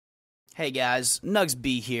Hey guys, Nugs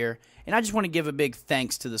B here, and I just want to give a big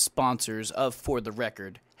thanks to the sponsors of For the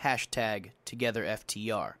Record,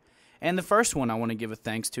 #TogetherFTR. And the first one I want to give a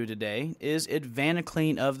thanks to today is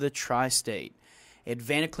Advanaclean of the Tri-State.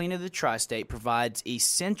 Advanaclean of the Tri-State provides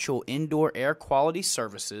essential indoor air quality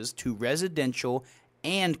services to residential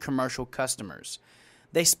and commercial customers.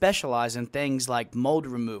 They specialize in things like mold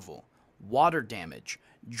removal, water damage,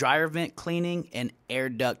 dryer vent cleaning, and air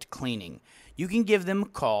duct cleaning. You can give them a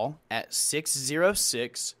call at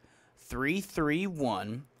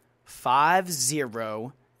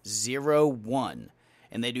 606-331-5001.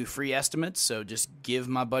 And they do free estimates, so just give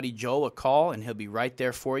my buddy Joel a call, and he'll be right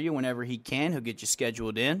there for you whenever he can. He'll get you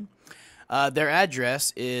scheduled in. Their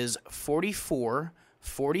address is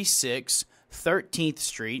 4446 13th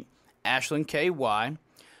Street, Ashland, KY.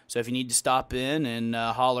 So if you need to stop in and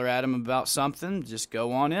holler at them about something, just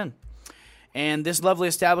go on in. And this lovely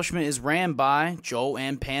establishment is ran by Joel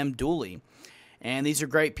and Pam Dooley. And these are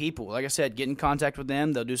great people. Like I said, get in contact with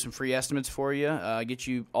them. They'll do some free estimates for you, get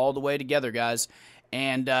you all the way together, guys.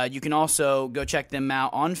 And you can also go check them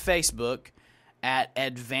out on Facebook at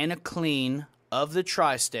Advanaclean of the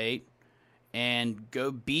Tri-State. And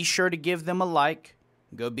go be sure to give them a like.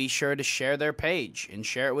 Go be sure to share their page and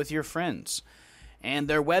share it with your friends. And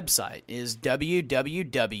their website is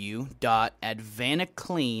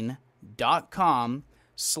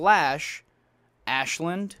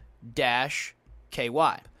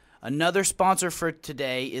www.advanaclean.com/Ashland-KY. Another sponsor for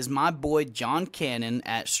today is my boy John Cannon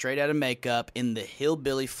at Straight Outta Makeup in the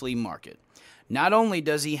Hillbilly Flea Market. Not only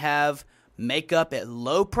does he have makeup at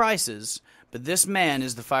low prices, but this man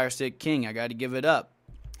is the Fire Stick King. I got to give it up.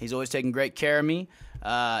 He's always taking great care of me.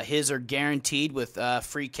 His are guaranteed with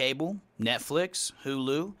free cable, Netflix,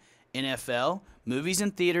 Hulu, NFL, movies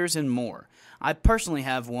in theaters, and more. I personally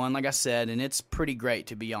have one, like I said, and it's pretty great,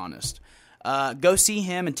 to be honest. Go see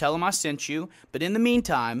him and tell him I sent you. But in the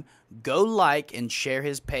meantime, go like and share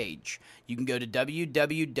his page. You can go to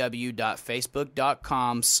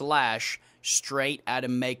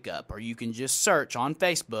www.facebook.com/straightoutamakeup, or you can just search on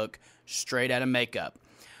Facebook Straight Outta Makeup.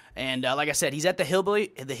 And like I said, he's at the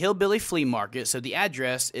Hillbilly Flea Market. So the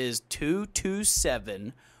address is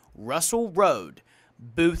 227 Russell Road,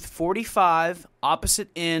 booth 45, opposite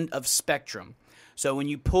end of Spectrum. So when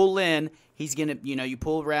you pull in, he's gonna, you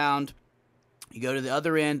pull around. You go to the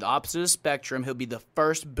other end, opposite of Spectrum. He'll be the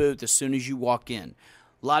first booth as soon as you walk in.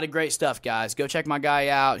 A lot of great stuff, guys. Go check my guy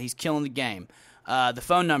out. He's killing the game. The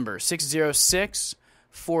phone number,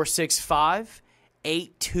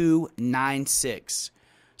 606-465-8296.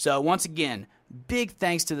 So once again, big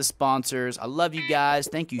thanks to the sponsors. I love you guys.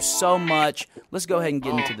 Thank you so much. Let's go ahead and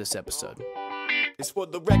get into this episode. It's for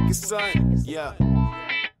the record, son. Yeah.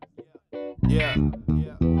 Yeah.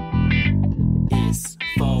 It's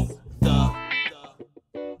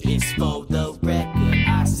for the record.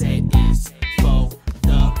 I said it's for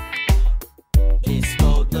the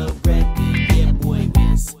record. Yeah, boy,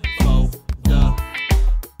 it's for the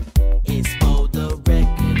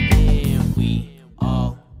record. And we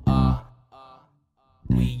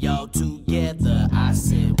all together. I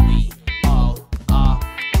said we all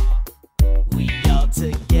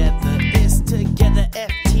together. It's together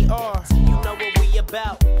FTR. You know what we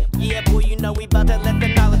about. Yeah, boy, you know we about to let the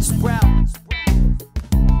knowledge sprout.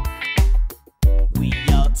 We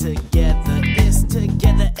all together, it's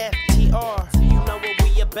together FTR. You know what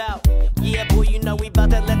we about. Yeah, boy, you know we about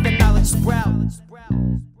to let the knowledge sprout.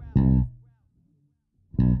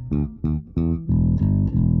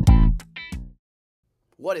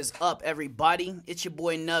 What is up, everybody? It's your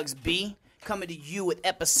boy Nugs B, coming to you with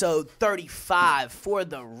episode 35 for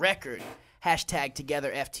the record.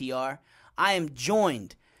 #TogetherFTR. I am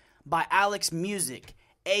joined by Musick,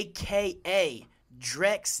 a.k.a.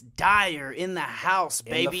 Drex Dyer, in the house,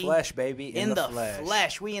 baby. In the flesh, baby. In the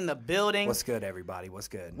flesh. We in the building. What's good, everybody? What's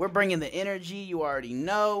good? We're bringing the energy. You already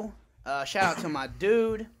know. Shout out to my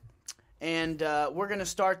dude. And we're going to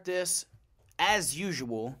start this, as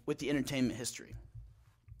usual, with the entertainment history.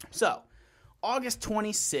 So, August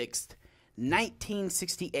 26th,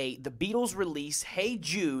 1968, the Beatles release Hey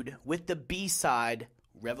Jude with the B-side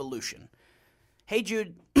Revolution. Hey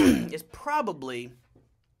Jude is probably,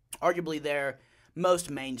 arguably, their most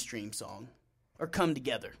mainstream song, or Come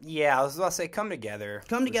Together. Yeah, I was about to say Come Together.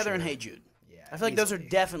 Come Together and Hey Jude. Yeah, I feel like those are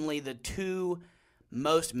definitely the two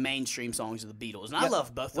most mainstream songs of the Beatles, and I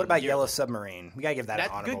love both of them. What about Yellow Submarine? We gotta give that an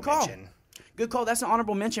honorable mention. Good call. That's an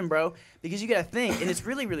honorable mention, bro, because you got to think, and it's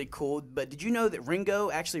really, really cool, but did you know that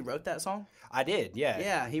Ringo actually wrote that song? I did, yeah.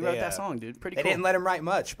 Yeah, he wrote that song, dude. Pretty They cool. didn't let him write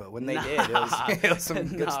much, but when they did, it was some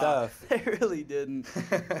good stuff. They really didn't.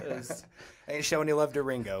 I ain't showing any love to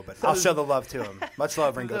Ringo, but I'll show the love to him. Much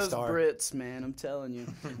love, Ringo Those Starr. Brits, man, I'm telling you.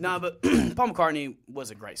 No, but Paul McCartney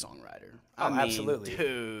was a great songwriter. I mean, absolutely.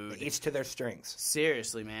 Dude. Each to their strengths.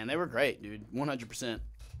 Seriously, man. They were great, dude. 100%.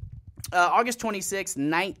 August 26,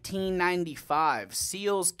 1995,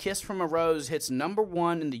 Seal's Kiss from a Rose hits number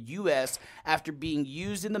 1 in the U.S. after being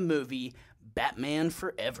used in the movie Batman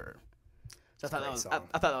Forever. So I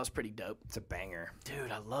thought that was pretty dope. It's a banger.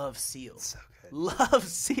 Dude, I love Seal. So good. Love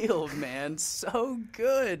Seal, man. So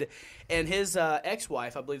good. And his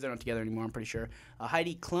ex-wife, I believe they're not together anymore, I'm pretty sure.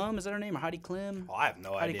 Heidi Klum, is that her name? Or Heidi Klum? Oh, I have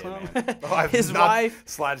no Heidi idea, Klum? man. Oh, I have His not wife.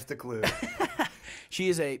 Slides the clue. She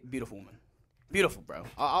is a beautiful woman. Beautiful, bro.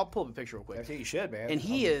 I'll pull up a picture real quick. That's what you should, man. And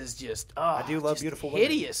he is just, I do love beautiful women.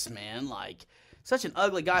 hideous, man. Like, such an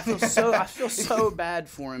ugly guy. I feel so bad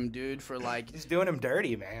for him, dude, for like. He's doing him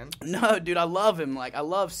dirty, man. No, dude, I love him. Like, I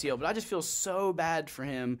love Seal, but I just feel so bad for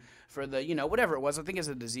him for the, whatever it was. I think it's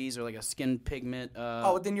a disease or like a skin pigment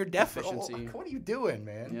Then you're definitely. deficiency. What are you doing,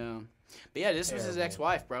 man? Yeah. But yeah, this was his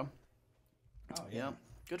ex-wife, bro. Oh, Yeah.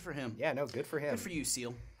 Good for him. Yeah, no, good for him. Good for you,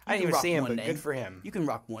 Seal. I didn't You can even rock see him, one but name. good for him. You can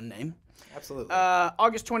rock one name. Absolutely.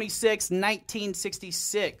 August 26,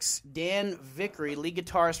 1966, Dan Vickery, lead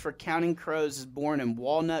guitarist for Counting Crows, is born in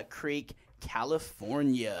Walnut Creek,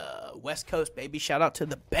 California. West Coast, baby. Shout out to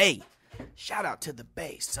the Bay. Shout out to the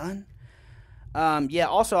Bay, son.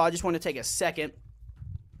 Also, I just want to take a second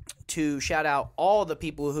to shout out all the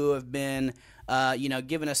people who have been,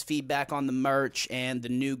 giving us feedback on the merch and the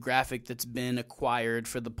new graphic that's been acquired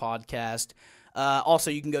for the podcast.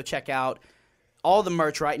 Also, you can go check out all the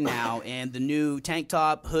merch right now and the new tank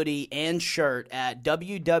top, hoodie, and shirt at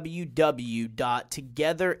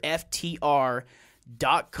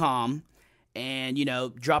www.togetherftr.com. And,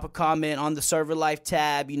 drop a comment on the Server Life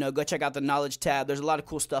tab. Go check out the Knowledge tab. There's a lot of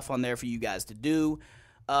cool stuff on there for you guys to do.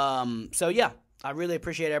 I really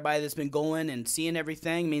appreciate everybody that's been going and seeing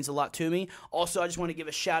everything. It means a lot to me. Also, I just want to give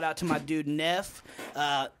a shout out to my dude, Neff.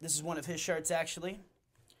 This is one of his shirts, actually.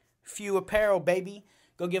 Few Apparel, baby.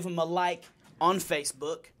 Go give him a like on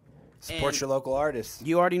Facebook. Support your local artists.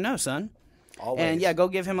 You already know, son. Always. And yeah, go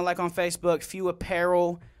give him a like on Facebook, Few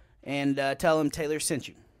Apparel, and tell him Taylor sent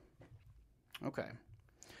you. Okay.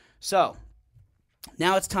 So,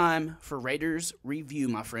 now it's time for Raiders Review,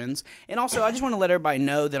 my friends. And also, I just want to let everybody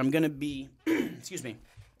know that I'm going to be, excuse me,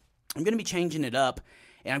 I'm going to be changing it up,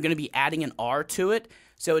 and I'm going to be adding an R to it.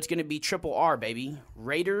 So it's going to be triple R, baby.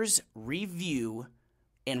 Raiders Review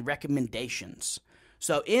and Recommendations.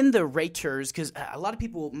 So in the Raters, because a lot of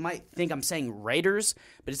people might think I'm saying Raiders,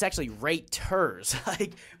 but it's actually Raters.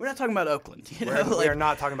 Like, we're not talking about Oakland. We're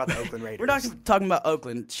not talking about the Oakland Raiders. We're not talking about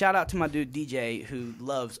Oakland. Shout out to my dude DJ who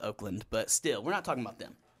loves Oakland, but still, we're not talking about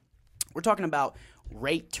them. We're talking about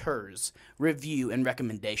Raters Review and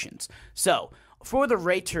Recommendations. So, for the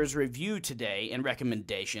Raters Review today and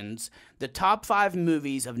recommendations, the top 5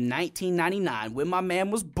 movies of 1999 when my man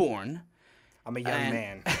was born. I'm a young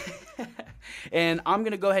man. And I'm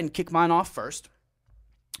going to go ahead and kick mine off first.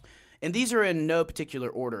 And these are in no particular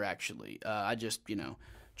order, actually. I just,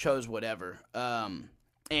 chose whatever. And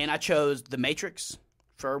I chose The Matrix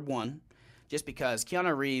for 1, just because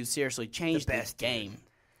Keanu Reeves seriously changed the game.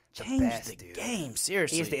 Changed the game,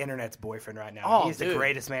 seriously. He's the internet's boyfriend right now. Oh, He's the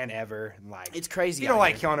greatest man ever. Like, it's crazy. If you don't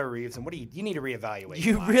like Keanu Reeves, and you need to reevaluate.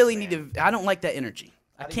 You really need to. I don't like that energy.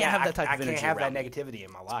 I can't have that type of energy. I can't have around that me. negativity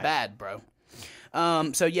in my life. It's bad, bro.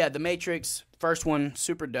 The Matrix, first one,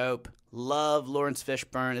 super dope. Love Lawrence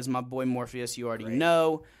Fishburne as my boy Morpheus. You already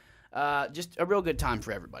know. Just a real good time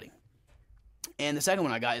for everybody. And the second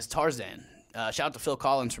one I got is Tarzan. Shout out to Phil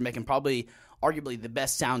Collins for making arguably the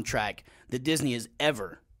best soundtrack that Disney has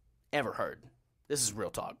ever heard. This is real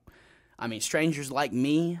talk. I mean, Strangers Like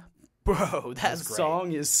Me, bro, that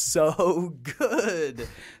song is so good.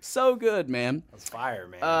 So good, man. That's fire,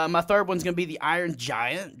 man. My third one's going to be The Iron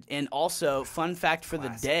Giant. And also, fun fact for the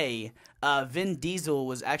day, Vin Diesel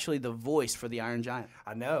was actually the voice for The Iron Giant.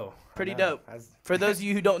 I know. Pretty dope. For those of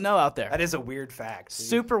you who don't know out there. That is a weird fact.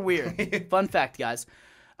 Super weird. Fun fact, guys.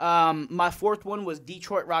 My fourth one was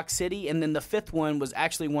Detroit Rock City, and then the fifth one was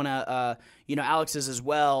actually one of Alex's as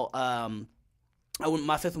well.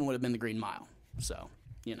 My fifth one would have been The Green Mile. So,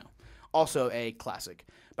 also a classic.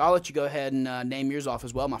 But I'll let you go ahead and name yours off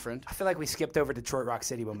as well, my friend. I feel like we skipped over Detroit Rock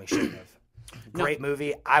City when we shouldn't have. Great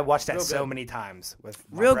movie. I watched that so many times with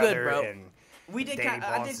my real brother good, bro. And We did. Danny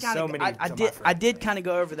I Bonds, did kind so of. many I of my did. I friends, did man. kind of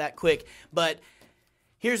go over that quick, but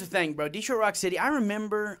Here's the thing, bro. Detroit Rock City, I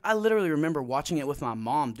literally remember watching it with my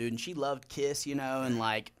mom, dude, and she loved Kiss, and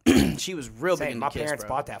like she was real big into my Kiss, parents bro.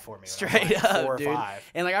 bought that for me. Straight like up, 4 or dude.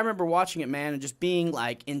 5. And like I remember watching it, man, and just being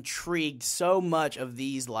like intrigued so much of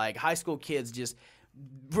these like high school kids just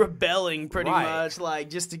rebelling pretty much, like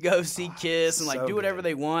just to go see Kiss and like so do whatever good.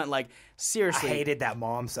 they want. Like seriously, I hated that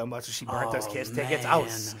mom so much when she burnt those Kiss tickets. man, I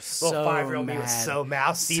was so little 5-year-old me was mad. so mad. I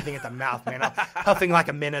was seething at the mouth, man. I was huffing like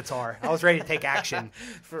a minotaur. I was ready to take action.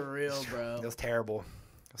 for real, bro. It was terrible.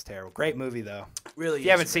 It was terrible. Great movie though. Really, If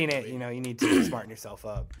you haven't seen it, you need to smarten yourself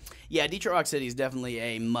up. Yeah, Detroit Rock City is definitely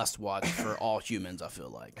a must-watch for all humans. I feel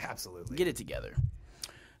like. Absolutely. Get it together.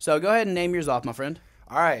 So go ahead and name yours off, my friend.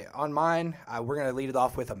 All right, on mine, we're gonna lead it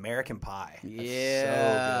off with American Pie. That's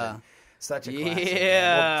Yeah. so good. Such a classic.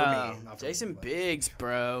 Yeah, Well, for me, not for Jason me, but Biggs,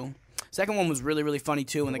 bro. Second one was really, really funny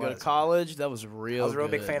too. When they go to was. college, that was real. I was a real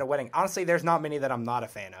big fan of Wedding. Honestly, there's not many that I'm not a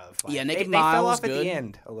fan of. Like, Yeah, Naked they Mile fell was off at good. the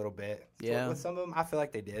end a little bit. Yeah. With some of them, I feel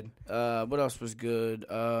like they did. What else was good?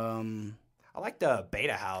 I like the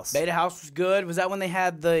Beta House. Beta House was good. Was that when they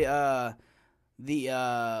had the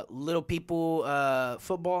little people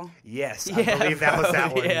football? Yes, I believe that was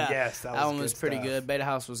that one. Yeah. Yes, that was one was pretty stuff. good. Beta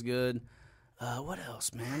House was good. What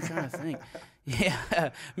else, man? I'm trying to think.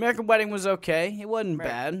 Yeah, American Wedding was okay. It wasn't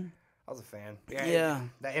bad. I was a fan. Yeah.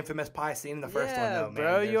 That infamous pie scene in the first one, Yeah, though, man.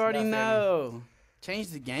 bro, There's you already nothing- know. Change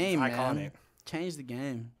the game, It's man. iconic. Change the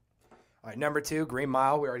game. All right, number 2, Green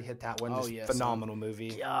Mile. We already hit that one. Oh, Just yes, phenomenal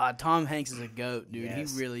movie. God, Tom Hanks is a goat, dude.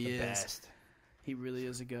 Yes, he really the is. Best. He really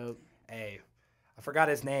is a goat. Hey, I forgot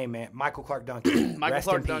his name, man. Michael Clark Duncan. Michael Rest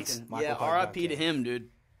Clark in peace, Duncan. Michael Yeah, Clark R.I.P. to Duncan. him, dude.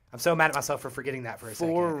 I'm so mad at myself for forgetting that for a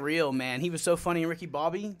second. For real, man. He was so funny in Ricky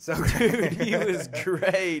Bobby. So Dude, he was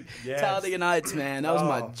great. Yes. Talladega Nights, man. That was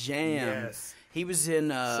my Oh, jam. yes. He was in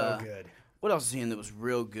So good. what else was he in that was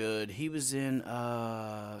real good? He was in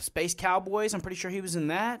Space Cowboys. I'm pretty sure he was in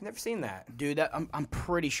that. Never seen that. Dude, that I'm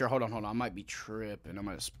pretty sure. Hold on. I might be tripping. I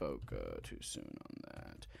might have spoke too soon on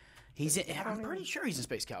that. I'm pretty sure he's in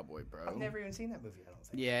Space Cowboy, bro. I've never even seen that movie, I don't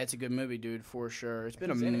think. Yeah, it's a good movie, dude, for sure. It's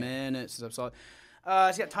been a Who's in it? minute since I've saw it.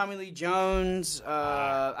 It's got Tommy Lee Jones. It's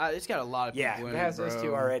got a lot of people Yeah, in it has it, those bro.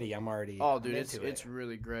 two already. I'm already. Oh, dude, I'm it's into it. it's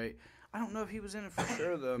really great. I don't know if he was in it for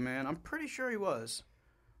sure though, man. I'm pretty sure he was.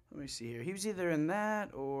 Let me see here. He was either in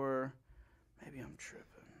that or maybe I'm tripping.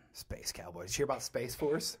 Space Cowboys. Did you hear about Space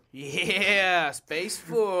Force? Yeah, Space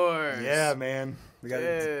Force. Yeah, man. We got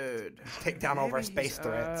to Dude. take down all of our Maybe space he's,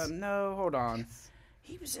 threats. No, hold on.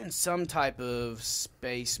 He was in some type of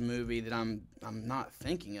space movie that I'm not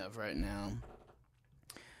thinking of right now.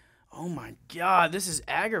 Oh my God, this is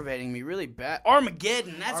aggravating me really bad.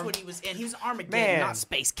 Armageddon, that's what he was in. He was in Armageddon, Man. not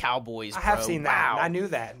Space Cowboys, bro. I have seen that. Wow. I knew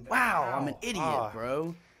that. Wow, I'm an idiot, Oh.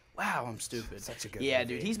 bro. Wow, I'm stupid. Such a good Yeah,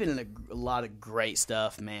 movie. dude, he's been in a lot of great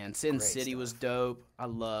stuff, man. Sin Great City stuff. was dope. I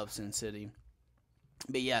love Sin City.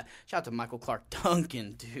 But yeah, shout out to Michael Clark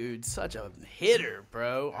Duncan, dude. Such a hitter,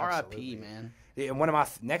 bro. R.I.P., Absolutely. man. Yeah, and one of my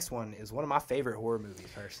next one is one of my favorite horror movies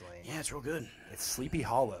personally. Yeah, it's real good. It's Sleepy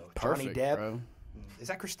Hollow. Perfect, Johnny Depp. bro. Is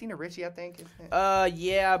that Christina Ricci? I think. Isn't it?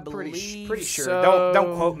 Yeah, I believe pretty sure. so.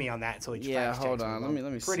 Don't quote me on that until you. Yeah, fact hold check on. me.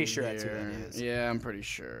 Let me. Pretty see sure that's who here. that is. Yeah, I'm pretty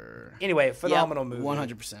sure. Anyway, phenomenal movie.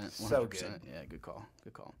 100%. So good. Yeah, good call.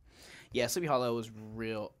 Good call. Yeah, Sleepy Hollow was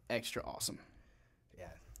real extra awesome. Yeah.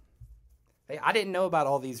 Hey, I didn't know about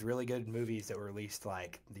all these really good movies that were released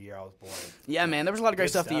like the year I was born. Yeah, man, there was a lot of great Good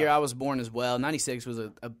stuff the stuff. year I was born as well. 96 was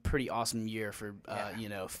a pretty awesome year for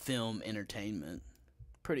film entertainment.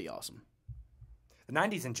 Pretty awesome. The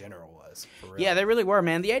 90s in general was. For real. Yeah, they really were,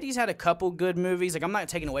 man. The 80s had a couple good movies. Like, I'm not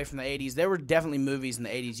taking away from the 80s. There were definitely movies in the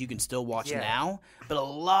 80s you can still watch Yeah. now, but a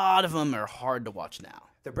lot of them are hard to watch now.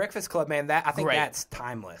 The Breakfast Club, man. That I think Great. that's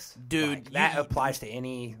timeless, Dude, Like, that you- applies to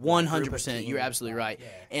any 100%. You're absolutely right. Yeah.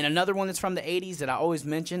 And another one that's from the 80s that I always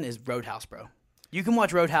mention is Roadhouse, bro. You can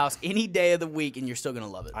watch Roadhouse any day of the week, and you're still going to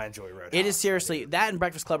love it. I enjoy Roadhouse. It is seriously, that and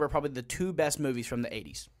Breakfast Club are probably the two best movies from the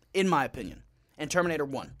 80s, in my opinion. And Terminator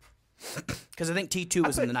 1. Because I think T2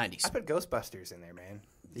 was in the 90s. I put Ghostbusters in there, man.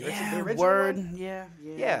 The Yeah, original word. one? Yeah.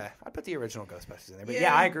 Yeah, I put the original Ghostbusters in there. But Yeah.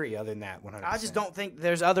 yeah, I agree. Other than that, 100%. I just don't think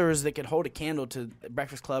there's others that could hold a candle to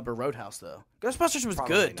Breakfast Club or Roadhouse, though. Ghostbusters was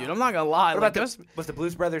Probably good, dude. not. I'm not going to lie. What Like, about was the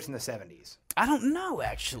Blues Brothers in the 70s? I don't know,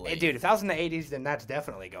 actually. Hey, dude, if that was in the 80s, then that's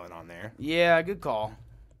definitely going on there. Yeah, good call.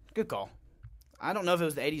 Good call. I don't know if it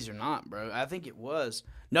was the 80s or not, bro. I think it was.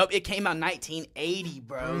 Nope, it came out 1980,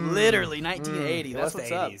 bro. Literally 1980. It That's was what's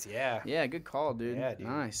the up. 80s, yeah. Yeah, good call, dude. Yeah, dude.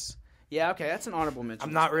 Nice. Yeah, okay, that's an honorable mention.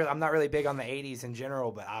 I'm not really big on the 80s in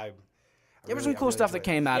general, but There was some cool stuff that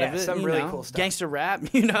came out of it. Some you really know, cool stuff. Gangster rap,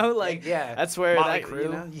 like Yeah. that's where Motley that,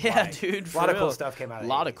 Crue, yeah, like, dude. a lot of cool real. stuff came out of A the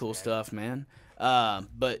lot of 80s, cool man. stuff, man.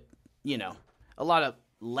 But a lot of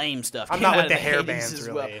lame stuff. I'm came not out with of the hair '80s bands, as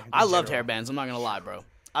really, well. in I loved general. hair bands. I'm not gonna lie, bro.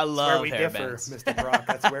 I That's love where we hair differ, bands. Mr. Brock.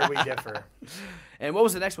 That's where we differ. And what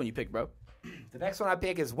was the next one you picked, bro? The next one I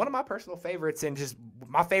pick is one of my personal favorites, and just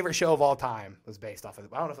my favorite show of all time was based off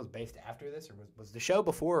of. I don't know if it was based after this or was the show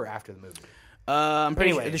before or after the movie. I'm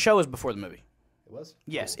pretty Anyway. sure the show was before the movie. It was.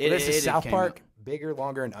 Yes, Cool. Well, this is it South came Park, out. bigger,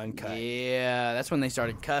 longer, and uncut. Yeah, that's when they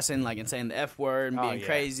started cussing, like, and saying the F word and Oh, being yeah.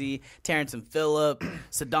 crazy. Terrence and Phillip,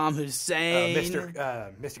 Saddam Hussein.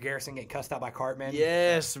 Mr. Garrison getting cussed out by Cartman.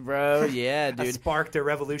 Yes, bro. Yeah, That dude. sparked a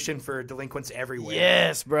revolution for delinquents everywhere.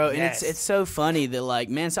 Yes, bro. And Yes. it's so funny that, like,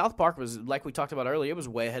 man, South Park was, like we talked about earlier, it was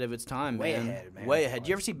way ahead of its time, Way man. ahead, man. Way ahead. Did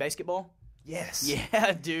you ever see Basketball? Yes.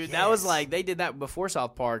 Yeah, dude. That was Yes. like, they did that before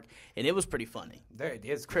South Park, and it was pretty funny. It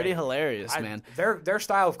is Pretty great. hilarious, man. Their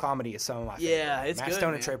style of comedy is some of my favorite. Yeah, it's Matt good, Stone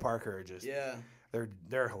man. and Trey Parker are just Yeah.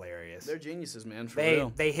 they're hilarious. They're geniuses, man, for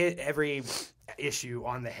real. They hit every issue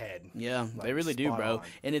on the head. Yeah, Like, they really do, spot bro. on.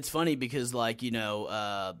 And it's funny because, like, you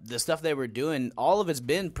know, the stuff they were doing, all of it's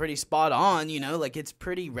been pretty spot on, you know? Like, it's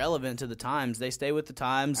pretty relevant to the times. They stay with the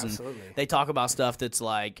times. Absolutely. And they talk about stuff that's,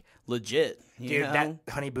 like, legit, you Dude, know?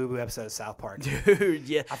 that Honey Boo Boo episode of South Park. Dude,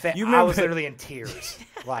 yeah. I was literally in tears.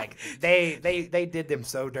 Like they did them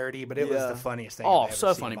so dirty, but it was the funniest thing. Oh, I've ever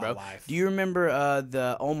so seen funny, in my bro. life. Do you remember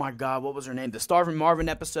oh my God, what was her name? The Starving Marvin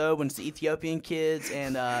episode when it's the Ethiopian kids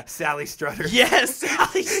and Sally Strutter. yes,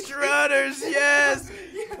 Sally Strutters, yes,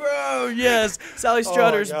 bro, yes, Sally Oh my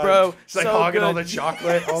Strutters, God. bro. She's like so hogging all good. the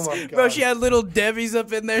chocolate. Oh my God. Bro, she had little Debbie's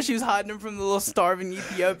up in there. She was hiding them from the little starving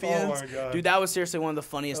Ethiopians. Oh my God. Dude, that was seriously one of the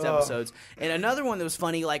funniest episodes. And another one that was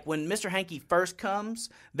funny, like when Mr. Hanky first comes,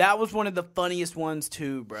 that was one of the funniest ones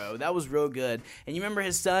too, bro. That was real good. And you remember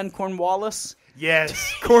his son, Cornwallis?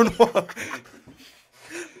 Yes, Cornwall.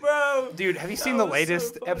 Bro. Dude, have you seen the was so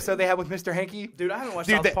latest funny. episode they had with Mr. Hanky? Dude, I haven't watched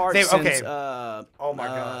Dude, South Park they- since. okay. Oh my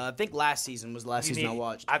God. I think last season was the last season I need-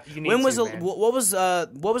 watched. you need when was to, the, man. what was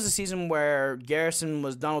the season where Garrison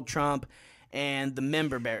was Donald Trump and the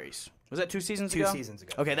Member Berries? Was that 2 seasons ago? 2 seasons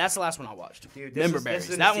ago. Okay, that's the last one I watched. Dude, this Member is- Berries. this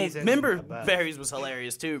is in That the one. season Member above. Berries was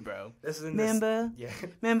hilarious too, bro. This is in Member. Yeah.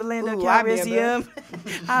 Member Lando Ooh, I Calrissian.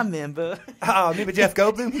 I remember. Oh, remember Jeff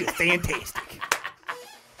Goldblum? He was fantastic.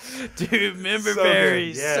 Dude, Member So good,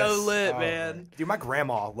 Berries. yes. So lit, Oh, man. Dude, my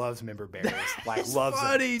grandma loves member berries. Like, That's loves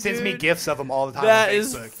funny, them. Sends me dude. gifts of them all the time. That on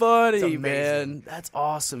is Facebook. It's funny, amazing. man. That's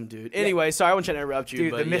awesome, dude. Anyway, sorry, I want to interrupt you.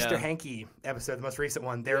 Dude, but the Mr. yeah. Hanky episode, the most recent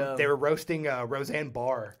one, they Yeah. were roasting Roseanne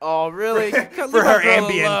Barr. Oh, really? For Leave her my girl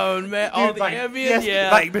Ambien. alone, man. Oh, Dude, the like, Ambien? yes,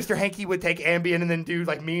 Yeah. Like Mr. Hanky would take Ambien and then do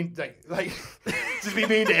like mean, like just be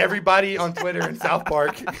mean to everybody on Twitter in South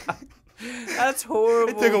Park. That's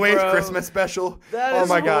horrible. It took away bro. his Christmas special. That Oh is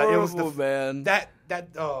my God, it was horrible, man.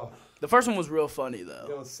 oh. The first one was real funny though.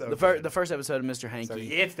 It was so the good. the first episode of Mr. Hanky. So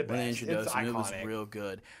it's the when they best. introduced It's him, it was iconic. real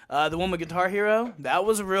good. The one with Guitar Hero, that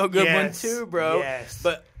was a real good one Yes, too, bro. yes.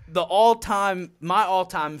 But my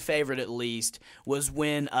all-time favorite at least was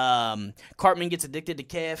when Cartman gets addicted to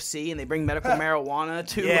KFC and they bring medical marijuana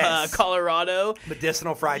to Yes. Colorado.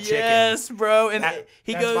 Medicinal fried chicken. Yes, bro. And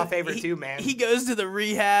That's my favorite too, man. He goes to the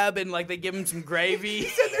rehab and like they give him some gravy.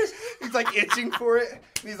 He's like itching for it.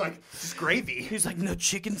 He's like, just gravy. He was like, no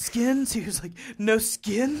chicken skins. He was like, no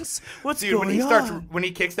skins. What's Dude, going on? when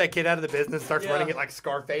he kicks that kid out of the business, starts Yeah. running it like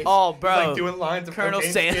Scarface. Oh, bro. He's like doing lines of Colonel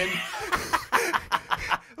cocaine Sand- skin.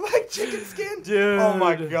 Like chicken skin. Dude, Oh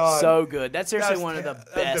my God. so good. That's seriously That's one of the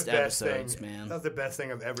that's best best episodes, thing. man. That's the best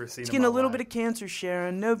thing I've ever seen. Just getting a little bit of cancer,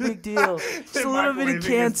 Sharon. No big deal. Just They're a little bit microwaving of his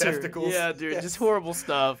cancer. testicles. Yeah, dude. Yes. Just horrible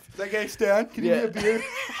stuff. It's like, hey, Stan, can you Yeah. give me a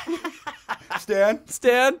beer? Stan?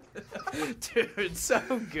 Stan? Dude, so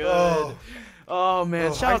good. Oh,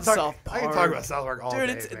 man. Shout out to South Park. I can talk about South Park all Dude,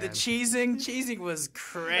 day, it's, man. the cheesing. Cheesing was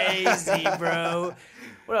crazy, bro.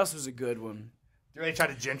 What else was a good one? Do they try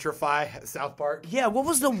to gentrify South Park? Yeah, what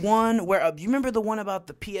was the one where you remember the one about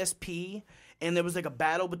the PSP and there was like a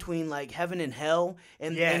battle between like heaven and hell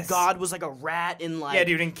and Yes. God was like a rat and like Yeah,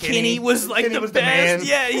 dude, and Kenny was like Kenny the was the best. man.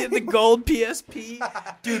 Yeah, he had the gold PSP.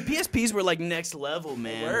 Dude, PSPs were like next level,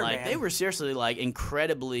 man. They were, like man. they were seriously like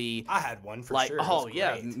incredibly I had one for like sure. It oh was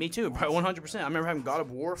yeah, great. me too, bro, 100%. I remember having God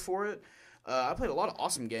of War for it. I played a lot of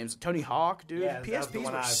awesome games. Tony Hawk, dude. Yeah, that was the PSPs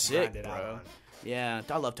one were I sick, grinded out bro. on. Yeah,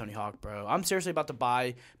 I love Tony Hawk, bro. I'm seriously about to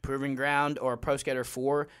buy Proving Ground or Pro Skater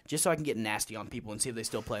 4 just so I can get nasty on people and see if they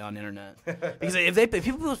still play on the internet. Because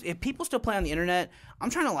if people still play on the internet, I'm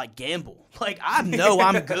trying to like gamble. Like I know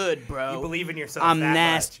I'm good, bro. You believe in yourself. I'm that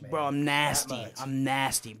nasty, much, bro. man. I'm nasty. That much. I'm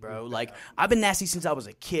nasty, bro. Like I've been nasty since I was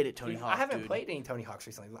a kid at Tony Hawk. I haven't dude. played any Tony Hawks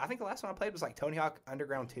recently. I think the last one I played was like Tony Hawk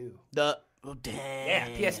Underground 2. Oh, dang. Yeah,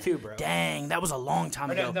 PS2, bro. Dang, that was a long time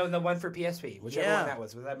Or ago. no, the one for PSP. Whichever Yeah. one that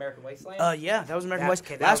was. Was that American Wasteland? Yeah, that was American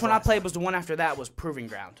Wasteland. okay, that Last was one I last played time. was the one after that was Proving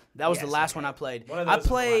Ground. That was the Yes, last okay. one I played. One of I those was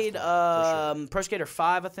the last played one, for Pro Skater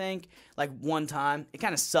 5, I think, like one time. It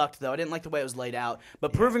kind of sucked, though. I didn't like the way it was laid out.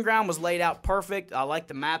 But Proving Ground was laid out perfect. I liked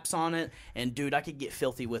the maps on it. And, dude, I could get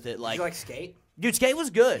filthy with it. Did you like Skate? Dude, Skate was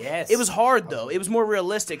good. Yes. It was hard, though. It was more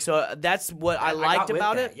realistic, so that's what I liked got with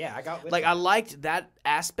about that. it. Yeah, I got with Like, that. I liked that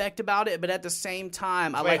aspect about it, but at the same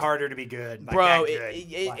time, I Way like, harder to be good. Like, bro, that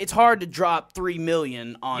good. it's hard to drop $3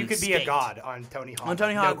 million on You could be Skate. a god on Tony Hawk. On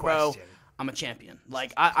Tony no Hawk, bro, question. I'm a champion.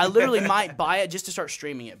 Like, I literally might buy it just to start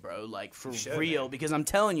streaming it, bro. Like, for should, real. man. Because I'm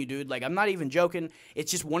telling you, dude, like, I'm not even joking. It's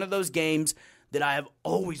just one of those games that I have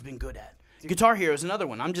always been good at. Guitar Hero is another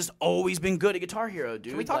one. I'm just always been good at Guitar Hero,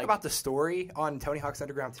 dude. Can we talk Like, about the story on Tony Hawk's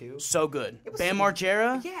Underground 2? so good. was Bam so-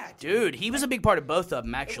 Margera? Yeah, Dude, he was a big part of both of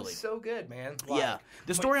them, It actually. was so good, man. Like, Yeah.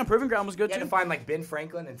 The story on Proving Ground was good, You had too. to find like Ben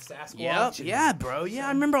Franklin and Sasquatch. Yep. and Yeah, bro. Yeah, I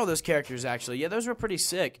remember all those characters, actually. Yeah, those were pretty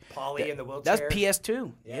sick. Polly in the wheelchair. That's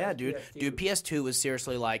PS2. Yeah, Yeah, dude. PS2. Dude, PS2 was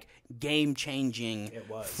seriously like game changing It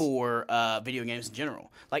was. for video games in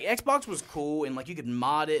general. Like Xbox was cool and like you could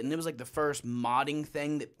mod it, and it was like the first modding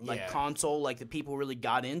thing that like Yeah. console like the people really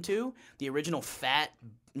got into. The original fat,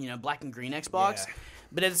 black and green Xbox. Yeah.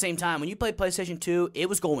 But at the same time, when you played PlayStation 2, it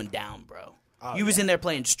was going down, bro. Oh, you was yeah. in there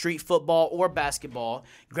playing street football or basketball.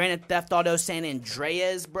 Grand Theft Auto San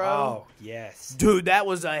Andreas, bro. Oh, yes. Dude, that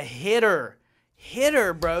was a hitter,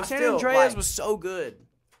 bro. San still, Andreas like- was so good,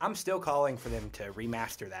 I'm still calling for them to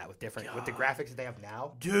remaster that with the graphics that they have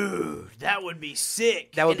now. dude. That would be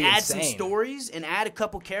sick. That would and be add some insane. stories and add a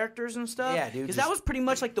couple characters and stuff. Yeah, dude, Because just- that was pretty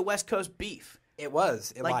much like the West Coast beef, It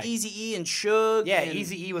was. like Eazy-E and Suge. Yeah, and,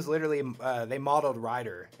 Eazy-E was literally they modeled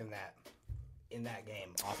Ryder in that game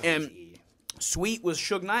off of And- Eazy-E. Sweet was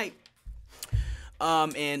Suge Knight.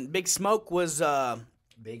 And Big Smoke was.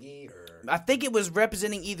 Biggie or I think it was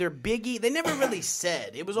representing either Biggie. They never really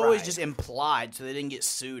said. It was always Right. just implied, so they didn't get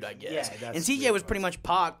sued, I guess. Yeah, that's and CJ what was it pretty much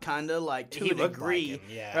Pac, kind of like to He a looked degree, like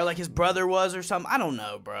him, yeah. or like his brother was, or something. I don't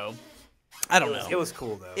know, bro. I don't know. It was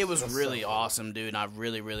cool though. It was really so cool. awesome, dude. And I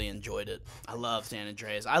really, really enjoyed it. I love San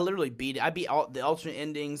Andreas. I literally beat it. I beat all the alternate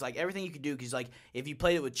endings, like everything you could do. Because like if you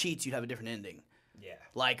played it with cheats, you'd have a different ending. Yeah.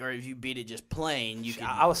 Like, or if you beat it just plain, you could.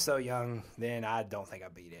 I was so young then. I don't think I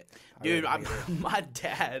beat it. Dude, really don't either. my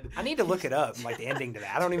dad. I need to look it up, like the ending to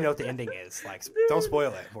that. I don't even know what the ending is. Like, don't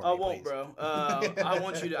spoil it for I me, won't, please. bro. I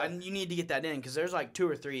want you to. You need to get that in because there's like 2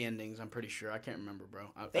 or 3 endings. I'm pretty sure. I can't remember, bro.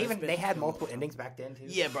 They had multiple endings back then too.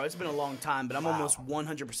 Yeah, bro. It's been a long time, but I'm Wow. almost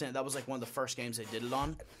 100%. That was like one of the first games they did it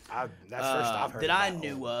on. That's first I've heard that of I that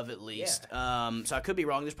knew whole- of at least. So I could be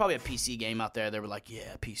wrong. There's probably a PC game out there. They were like,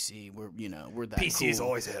 yeah, PC. We're that PC is cool.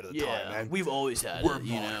 always ahead of the Yeah, time, man. we've always had We're it.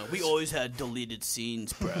 You know, modernists. we always had deleted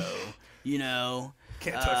scenes, bro. You know.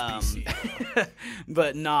 Can't touch PC.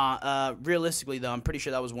 But nah, realistically though, I'm pretty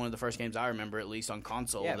sure that was one of the first games I remember, at least on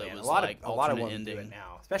console. Yeah, that man. was A lot like of alternate ones do ending. it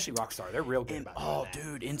now, especially Rockstar. They're real good And, about doing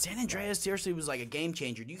that. dude, and San Andreas seriously was like a game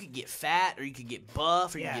changer. You could get fat, or you could get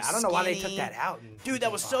buff, or you Yeah, could get I don't know why they skinny. took that out. In Dude,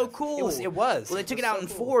 that was so 5. cool. It was. Well, they took it out so in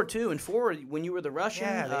cool. 4 too. In 4, when you were the Russian,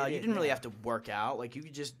 Yeah, they you did, didn't really yeah. have to work out. Like you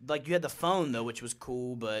could just you had the phone though, which was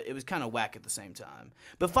cool, but it was kind of whack at the same time.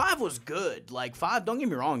 But 5 was good. Like 5, don't get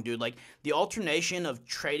me wrong, dude. Like the alternation of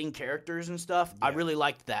trading characters and stuff, I really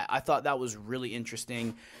liked that. I thought that was really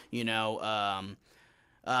interesting. You know,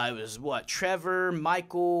 it was Trevor,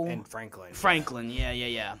 Michael, And Franklin. Franklin.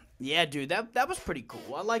 Yeah, dude. That was pretty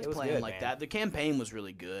cool. I liked It was playing good, like man. that. The campaign was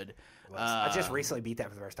really good. I just recently beat that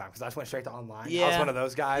for the first time because I just went straight to online. I Yeah. was one of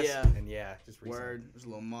those guys. Yeah. And yeah, just recently. Word. There's a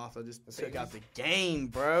little moth. I just see, took out the game,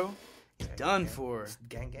 bro. Done for.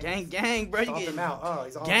 Gang. Gang, bro. You Stomp getting him out. Oh,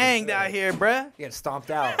 he's on ganged the- out here, bruh. You getting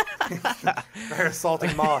stomped out. They're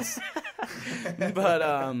assaulting Moss.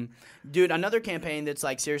 But dude, another campaign that's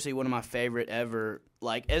like seriously one of my favorite ever,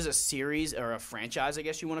 like as a series or a franchise, I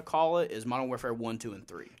guess you want to call it, is Modern Warfare 1, 2, and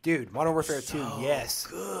 3. Dude, Modern Warfare 2, yes.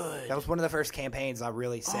 Good. That was one of the first campaigns I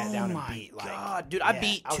really sat down and beat. Like, God, dude, I yeah,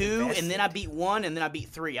 beat was 2, invested. and then I beat 1, and then I beat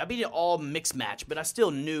 3. I beat it all mixed match, but I still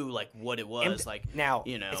knew like what it was. now,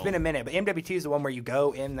 you know, it's been a minute, but MW2 is the one where you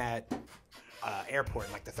go in that airport,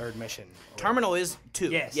 in, like the third mission. Terminal is 2.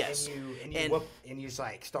 Yes. And you just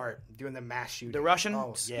like start doing the mass shooting. The Russian?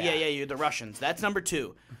 Oh, yeah. Yeah, you're the Russians. That's number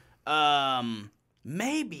 2.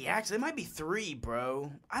 Maybe, actually. It might be 3,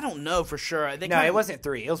 bro. I don't know for sure. It wasn't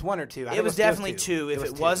 3. It was 1 or 2. It was definitely 2. If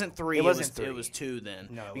it wasn't 3, it wasn't 3. It was 2 then.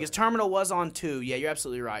 No, it because wasn't. Terminal was on 2. Yeah, you're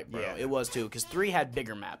absolutely right, bro. Yeah. It was 2. Because 3 had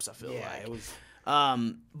bigger maps, I feel Yeah, like. it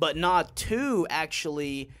was. But not 2,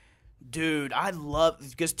 actually. Dude, I love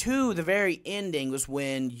because 2, the very ending was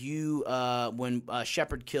when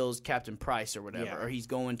Shepard kills Captain Price or whatever, or he's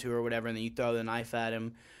going to or whatever, and then you throw the knife at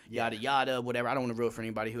him, yada yada, whatever. I don't want to ruin it for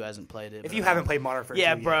anybody who hasn't played it. If you haven't played Modern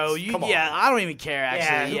Warfare 2, bro, come on. I don't even care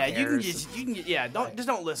actually. Yeah, you can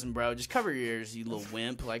don't listen, bro. Just cover your ears, you little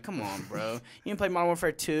wimp. Like, come on, bro. You didn't play Modern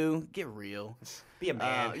Warfare 2? Get real. Be a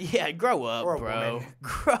man. Grow up, or a bro. Woman.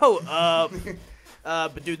 Grow up.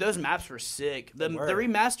 But dude, those maps were sick. The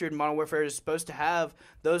remastered Modern Warfare is supposed to have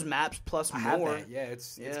those maps plus more. I have that. Yeah,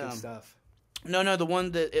 it's good stuff. No, the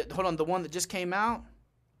one the one that just came out.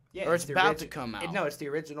 Yeah, or it's about to come out. No, it's the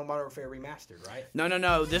original Modern Warfare remastered, right?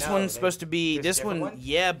 No. This one's supposed to be this one.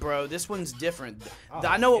 Yeah, bro. This one's different.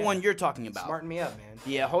 I know what one you're talking about. Smarten me up, man.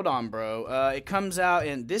 Yeah, hold on, bro. It comes out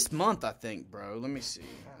in this month, I think, bro. Let me see.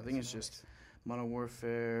 I think it's just Modern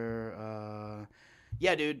Warfare.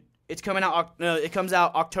 Yeah, dude. It's coming out. No, it comes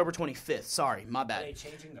out October 25th. Sorry, my bad. Are they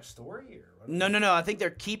changing the story or? No. I think they're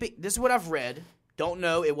keeping. This is what I've read. Don't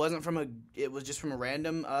know. It wasn't from a. It was just from a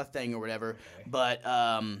random thing or whatever. Okay. But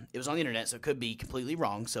it was on the internet, so it could be completely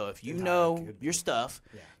wrong. So if you know your stuff,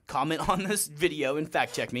 comment on this video and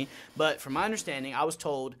fact check me. But from my understanding, I was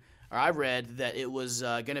told. Or I read that it was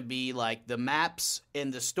going to be like the maps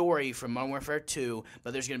in the story from Modern Warfare 2,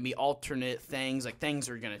 but there's going to be alternate things. Like things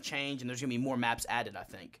are going to change, and there's going to be more maps added, I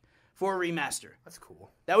think, for a remaster. That's cool.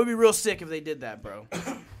 That would be real sick if they did that, bro.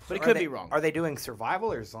 But it could be wrong. Are they doing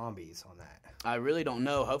survival or zombies on that? I really don't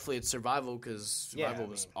know. Hopefully it's survival because survival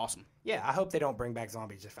was awesome. Yeah, I hope they don't bring back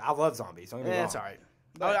zombies. I love zombies. Don't get me wrong. It's all right.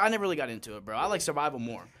 I never really got into it, bro. I like survival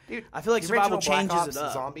more. Dude, I feel like survival changes it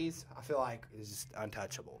up. Zombies, I feel like is just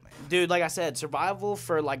untouchable, man. Dude, like I said, survival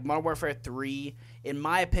for like Modern Warfare 3, in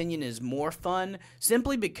my opinion, is more fun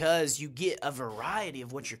simply because you get a variety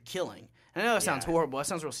of what you're killing. I know it sounds horrible. It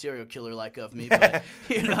sounds real serial killer-like of me, but,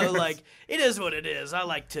 like, it is what it is. I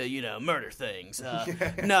like to, murder things.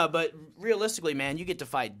 No, but realistically, man, you get to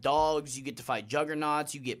fight dogs. You get to fight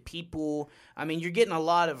juggernauts. You get people. I mean, you're getting a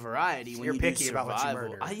lot of variety when you do survival. You're picky about what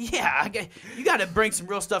you murder. You got to bring some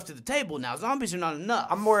real stuff to the table now. Zombies are not enough.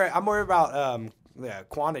 I'm more about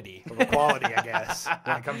quantity over quality, I guess,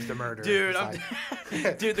 when it comes to murder. Dude,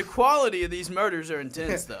 dude, the quality of these murders are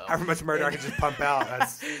intense, though. However much murder I can just pump out,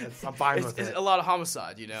 I'm fine with it. It's a lot of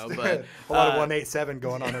homicide, but a lot of 187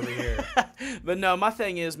 going on over here. But no, my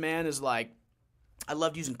thing is, man, is like, I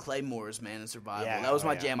loved using claymores, man, in survival. That was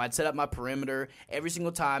my jam. I'd set up my perimeter every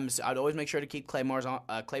single time. I'd always make sure to keep claymores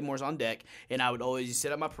on deck, and I would always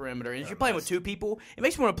set up my perimeter. And if you're playing with 2 people, it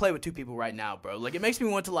makes me want to play with 2 people right now, bro. Like, it makes me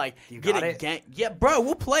want to, get a gang. Yeah, bro,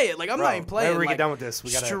 we'll play it. Like, I'm not even playing. Whenever we get done with this,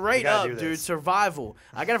 we gotta straight up, do this. Dude, survival.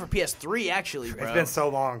 I got it for PS3, actually, bro. It's been so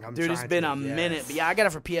long. It's been a minute. But, yeah, I got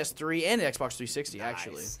it for PS3 and Xbox 360,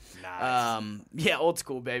 actually. Nice. Yeah, old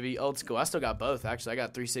school, baby. Old school. I still got both, actually. I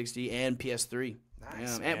got 360 and PS3.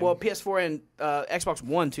 Nice, and PS4 and Xbox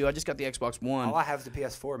One too. I just got the Xbox One. All I have is the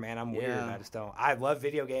PS4, man. I'm weird. I just don't. I love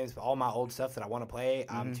video games, but all my old stuff that I want to play,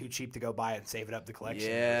 I'm too cheap to go buy it and save it up the collection.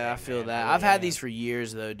 Yeah, I feel that. I've had these for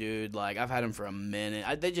years though, dude. Like I've had them for a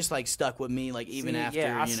minute. They just stuck with me, like even after.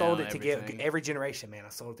 Yeah, I sold it to get every generation, man. I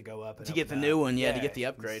sold it to go up and to get the new one. Yeah, to get the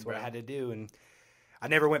upgrade. That's what I had to do, and I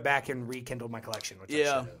never went back and rekindled my collection, which I should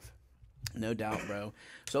have. No doubt, bro.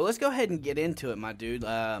 So let's go ahead and get into it, my dude.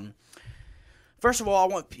 First of all, I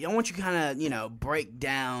want you to kind of, break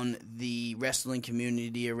down the wrestling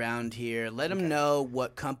community around here. Let them know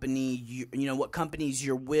what company what companies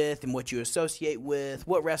you're with and what you associate with,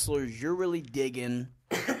 what wrestlers you're really digging.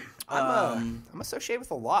 I'm associated with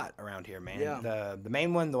a lot around here, man. Yeah. The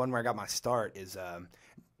main one, the one where I got my start, is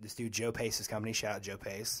this dude Joe Pace's company. Shout out Joe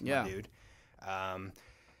Pace, my dude.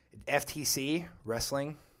 FTC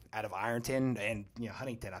Wrestling out of Ironton and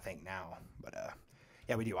Huntington, I think now, but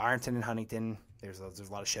we do Ironton and Huntington. There's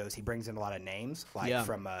a lot of shows. He brings in a lot of names, from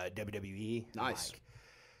WWE. Nice.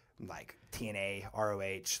 Like TNA,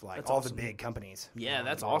 ROH, that's all awesome. The big companies. Yeah,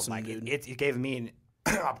 that's awesome, dude. It gave me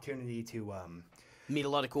an opportunity to meet a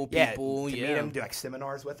lot of cool people. To meet them, do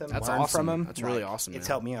seminars with them, that's learn awesome. from them. That's really awesome. It's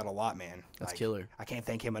helped me out a lot, man. That's killer. I can't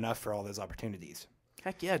thank him enough for all those opportunities.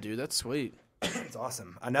 Heck yeah, dude. That's sweet. It's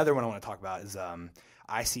awesome. Another one I want to talk about is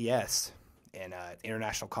ICS. In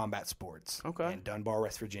International Combat Sports in Dunbar,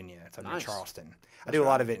 West Virginia. It's under Charleston. I do a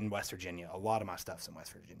lot of it in West Virginia. A lot of my stuff's in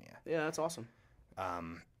West Virginia. Yeah, that's awesome.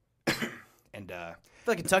 And I feel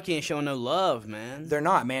like Kentucky ain't showing no love, man. They're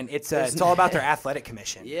not, man. It's all about their athletic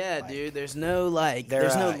commission. Yeah, dude. There's no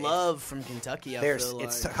there's no love from Kentucky. I feel like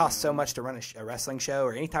it costs so much to run a wrestling show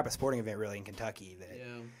or any type of sporting event really in Kentucky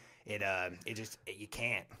that you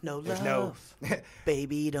can't. No there's love.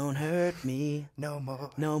 Baby, don't hurt me. No more.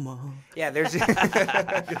 No more. Yeah, there's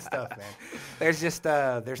good stuff, man. There's just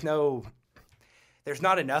there's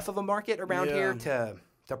not enough of a market around here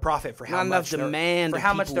to profit for how much demand for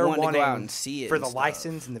how much they're wanting to go out and see it for the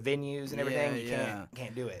license and the venues and everything. You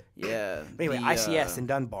can't do it. Yeah. But anyway, ICS in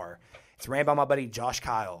Dunbar. It's ran by my buddy Josh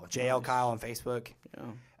Kyle, JL Kyle on Facebook.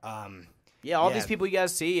 Yeah. All these people you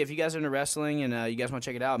guys see, if you guys are into wrestling and you guys want to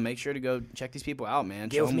check it out, make sure to go check these people out, man.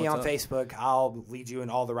 Get with me on Facebook. I'll lead you in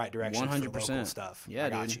all the right directions 100%. For local stuff. Yeah, I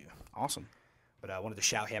got you. Awesome. But I wanted to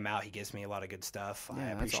shout him out. He gives me a lot of good stuff. I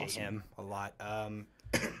appreciate him a lot.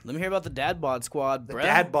 Let me hear about the Dad Bod Squad, bruh. The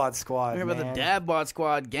Dad Bod Squad, Let me hear about the Dad Bod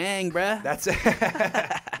Squad gang, bruh. That's it.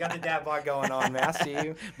 Got the Dad Bod going on, man. I see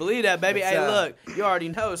you. Believe that, baby. Hey, look, you already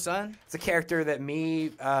know, son. It's a character that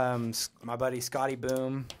me, my buddy Scotty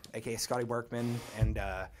Boom, a.k.a. Scotty Workman, and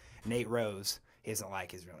Nate Rose. He doesn't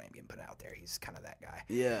like his real name getting put out there. He's kind of that guy.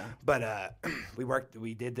 Yeah. But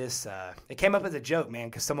we did this. It came up as a joke, man,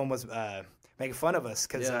 because someone was making fun of us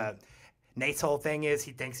because Nate's whole thing is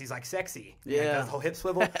he thinks he's like sexy. Yeah. He does the whole hip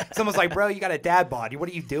swivel. Someone's like, bro, you got a dad bod. What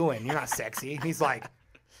are you doing? You're not sexy. And he's like,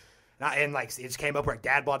 and like it just came up with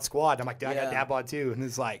Dad Bod Squad. I'm like, dude, I got dad bod too. And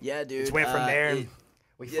it's like, yeah, dude. Just went from there and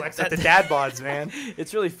we flexed with the dad bods, man.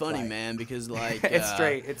 It's really funny, man, because like it's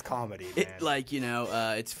straight, it's comedy,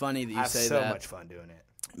 man. It's funny that you say that. I have so much fun doing it.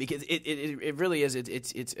 Because it really is.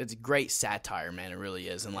 It's great satire, man. It really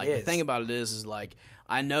is. And like the thing about it is like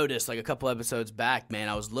I noticed like a couple episodes back, man.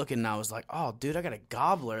 I was looking and I was like, oh, dude, I got a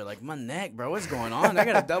gobbler like my neck, bro. What's going on? I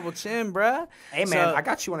got a double chin, bro. Hey, man, I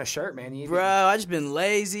got you on a shirt, man. I just been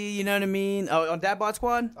lazy. You know what I mean? Oh, on Dad Bod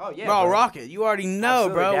Squad? Oh yeah, bro. I'll rock it. You already know,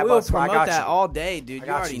 absolutely, bro. We'll promote that all day, dude.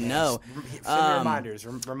 You already know. Send me reminders.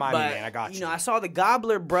 Remind me, man. I got you. You know, I saw the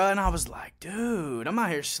gobbler, bro, and I was like, dude, I'm out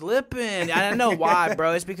here slipping. I don't know why,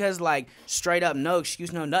 bro. It's because like straight up, no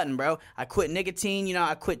excuse, no nothing, bro. I quit nicotine. You know,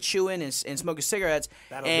 I quit chewing and smoking cigarettes.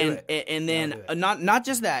 That'll do it. And then not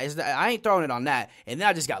just that is that I ain't throwing it on that. And then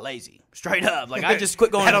I just got lazy. Straight up, like I just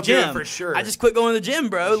quit going to the gym. Do it for sure. I just quit going to the gym,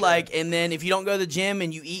 bro. Like, and then if you don't go to the gym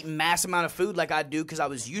and you eat mass amount of food like I do, because I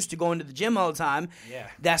was used to going to the gym all the time. Yeah,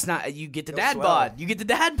 that's not. You get the dad bod. You get the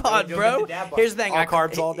dad bod, bro. Here's the thing. All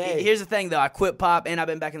carbs all day. Here's the thing, though. I quit pop and I've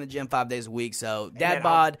been back in the gym 5 days a week. So dad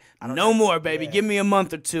bod, no more, baby. Give me a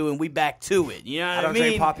month or two and we back to it. You know what I mean? I don't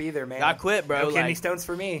drink pop either, man. I quit, bro. No kidney stones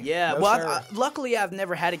for me. Yeah. Well, luckily I've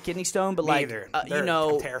never had a kidney stone, but like, you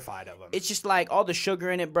know, I'm terrified of them. It's just like all the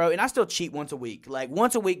sugar in it, bro. And I still cheat once a week. Like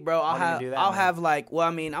once a week, bro. I'll have like. Well, I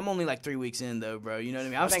mean, I'm only like 3 weeks in though, bro. You know what I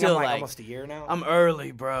mean? I'm still like almost a year now. I'm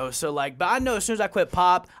early, bro. So like, but I know as soon as I quit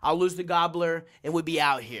pop, I'll lose the gobbler and we'll be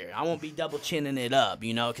out here. I won't be double chinning it up,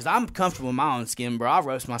 you know, because I'm comfortable with my own skin, bro. I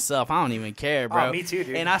roast myself. I don't even care, bro. Oh, me too,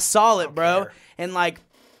 dude. And I saw it, bro. And like.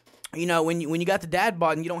 You know, when you got the dad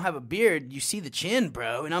bod and you don't have a beard, you see the chin,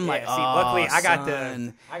 bro. And I'm like, oh, luckily I got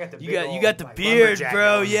the you got the beard,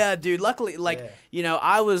 bro. Going. Yeah, dude. Luckily, like you know,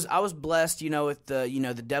 I was blessed, you know, with the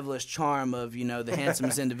the devilish charm of the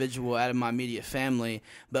handsomest individual out of my immediate family.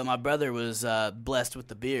 But my brother was blessed with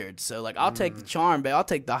the beard, so like I'll take the charm, babe. I'll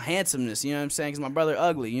take the handsomeness. You know what I'm saying? Because my brother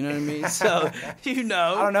ugly. You know what I mean? So you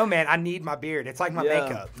know, I don't know, man. I need my beard. It's like my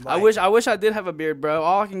makeup. Like, I wish I did have a beard, bro.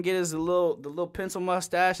 All I can get is the little pencil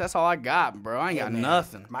mustache. That's all I got, bro. I ain't got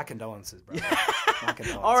nothing. My condolences, bro. My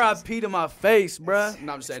condolences. R.I.P. to my face, bro.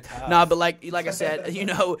 No, I'm just saying. Nah, but like I said,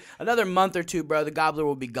 another month or two, bro, the gobbler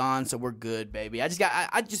will be gone, so we're good, baby.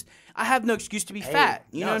 I have no excuse to be fat.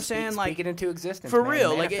 You know what I'm saying? Speak it into existence, for man.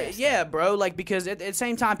 real. Like, yeah, bro. Like, because at the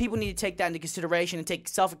same time, people need to take that into consideration and take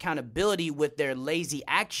self-accountability with their lazy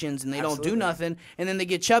actions, and they don't do nothing, and then they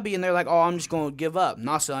get chubby, and they're like, oh, I'm just going to give up.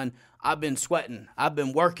 Nah, son. I've been sweating. I've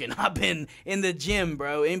been working. I've been in the gym,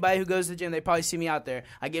 bro. Anybody who goes to the gym, they probably see me out there.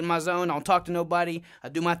 I get in my zone. I don't talk to nobody. I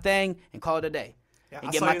do my thing and call it a day. Yeah,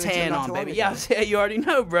 and get my tan on, baby. Yeah, you already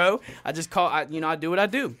know, bro. I just I do what I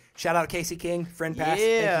do. Shout out to Casey King, friend pass.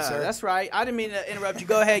 Yeah, thank you, sir. That's right. I didn't mean to interrupt you.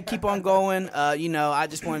 Go ahead, keep on going. I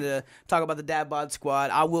just wanted to talk about the Dad Bod Squad.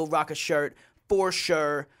 I will rock a shirt for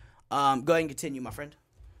sure. Go ahead and continue, my friend.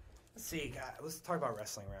 Let's see, guys. Let's talk about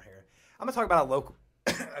wrestling around here. I'm gonna talk about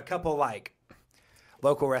a couple like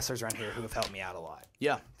local wrestlers around here who have helped me out a lot.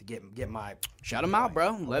 Yeah, to get my shout them out,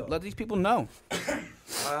 bro. Let these people know.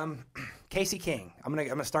 Casey King. I'm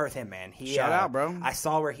gonna start with him, man. Shout out, bro. I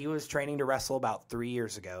saw where he was training to wrestle about 3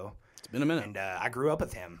 years ago. It's been a minute, and I grew up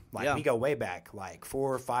with him. Like we go way back, like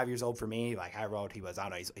 4 or 5 years old for me. Like how old he was, I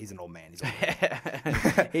don't know. He's an old man.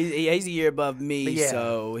 He's a year above me,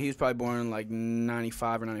 so he was probably born in like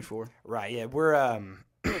 95 or 94. Right. Yeah,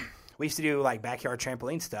 we used to do like backyard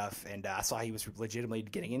trampoline stuff, and I saw he was legitimately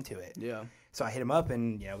getting into it. Yeah. So I hit him up,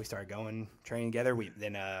 and we started going training together.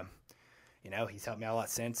 Then he's helped me out a lot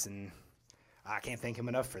since, and I can't thank him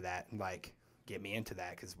enough for that. Like, get me into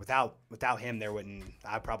that, because without him,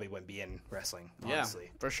 I probably wouldn't be in wrestling. Honestly.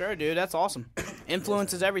 Yeah, for sure, dude. That's awesome.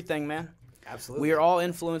 Influence is everything, man. Absolutely. We are all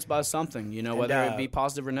influenced by something, whether it be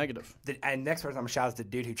positive or negative. And next person I'm going to shout out is the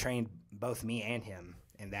dude who trained both me and him,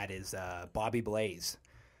 and that is Bobby Blaze,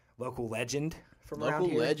 local legend from around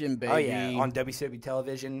here. Local legend, baby. Oh, yeah, on WCW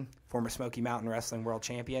television, former Smoky Mountain Wrestling World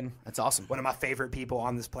Champion. That's awesome. One of my favorite people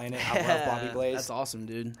on this planet. I love Bobby Blaze. That's awesome,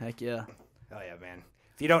 dude. Heck yeah. Oh, yeah, man.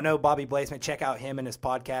 If you don't know Bobby Blaze, man, check out him and his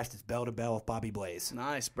podcast. It's Bell to Bell with Bobby Blaze.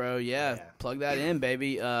 Nice, bro. Yeah. Plug that in,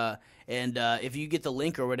 baby. And if you get the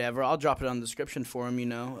link or whatever, I'll drop it on the description for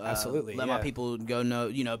him, Absolutely. Let my people go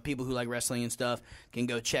know, people who like wrestling and stuff can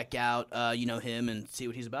go check out, him and see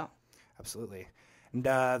what he's about. Absolutely. And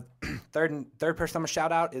third person I'm going to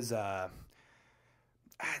shout out is it'll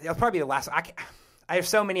probably be the last. I have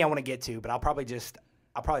so many I want to get to, but I'll probably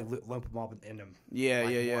lump them all in them.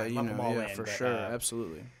 Yeah, lump them all in, for sure,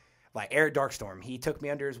 absolutely. Like Eric Darkstorm, he took me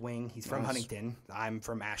under his wing. He's from Huntington. I'm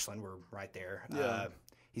from Ashland. We're right there. Yeah.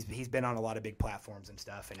 He's been on a lot of big platforms and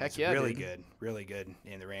stuff, and Heck he's yeah, really dude. good, really good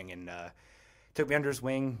in the ring, and took me under his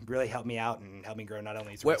wing, really helped me out and helped me grow not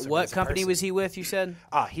only as What company was he with, you said?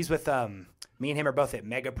 He's with me and him are both at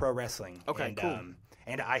Mega Pro Wrestling. Okay, and, cool.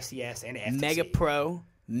 And ICS and FTC.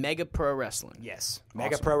 Mega Pro Wrestling. Yes. Awesome.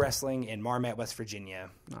 Mega Pro Wrestling in Marmet, West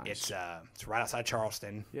Virginia. Nice. It's right outside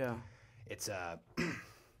Charleston. Yeah. It's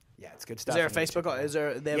it's good stuff. Is there a Facebook?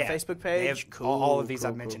 They have a Facebook page? Cool. All of these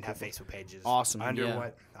I've mentioned have Facebook pages. Awesome. Under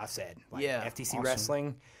what I said. Like FTC awesome.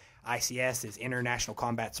 Wrestling. ICS is International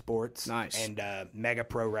Combat Sports. Nice. And Mega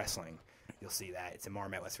Pro Wrestling. You'll see that. It's in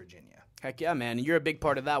Marmet, West Virginia. Heck yeah, man! And you're a big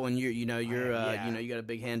part of that one. You got a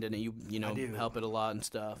big hand in it. You help it a lot and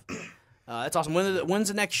stuff. That's awesome. When's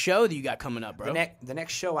the next show that you got coming up, bro? The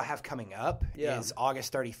next show I have coming up is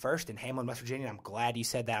August 31st in Hamlin, West Virginia. I'm glad you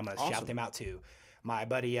said that. I'm going to shout them out too. My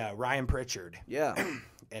buddy Ryan Pritchard. Yeah.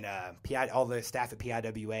 And all the staff at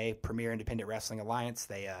PIWA, Premier Independent Wrestling Alliance,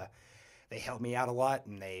 they help me out a lot,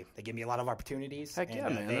 and they give me a lot of opportunities. Heck yeah,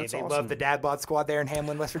 man. They awesome. love the Dad Bod Squad there in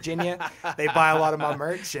Hamlin, West Virginia. They buy a lot of my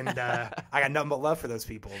merch, and I got nothing but love for those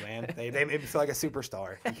people, man. They make me feel like a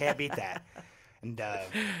superstar. You can't beat that. And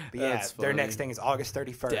their next thing is August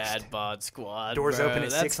 31st. Dad Bod Squad. Doors open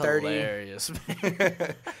at 6:30. Hilarious.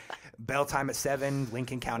 Bell time at 7.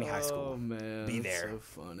 Lincoln County High School. Oh man, be there. So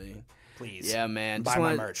funny. Please. Yeah, man. Buy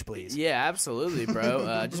my merch, please. Yeah, absolutely,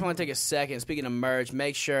 bro. Just want to take a second. Speaking of merch,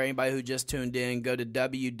 make sure anybody who just tuned in, go to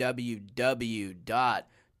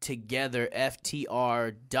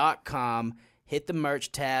www.togetherftr.com. Hit the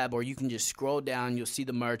merch tab, or you can just scroll down. You'll see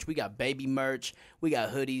the merch. We got baby merch. We got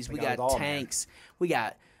hoodies. We got tanks. Man. We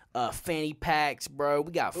got fanny packs, bro.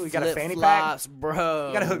 We got flip-flops, bro.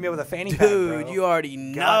 You got to hook me up with a fanny pack, bro. Dude, you already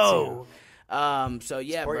know. So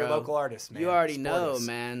yeah, support bro. your local artists, man. You already support know, us.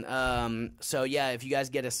 man. So yeah, if you guys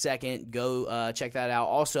get a second, go check that out.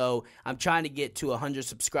 Also, I'm trying to get to 100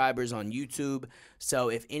 subscribers on YouTube. So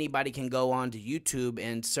if anybody can go on to YouTube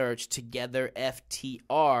and search Together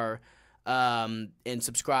FTR and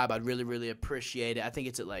subscribe, I'd really, really appreciate it. I think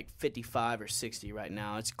it's at like 55 or 60 right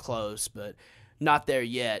now. It's close, but not there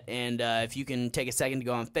yet. And if you can take a second to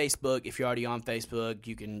go on Facebook, if you're already on Facebook,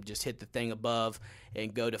 you can just hit the thing above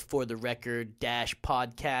and go to For the Record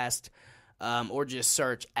 -podcast, or just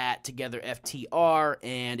search at Together FTR,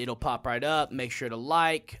 and it'll pop right up. Make sure to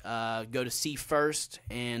like, go to see first,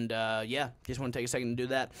 and just want to take a second to do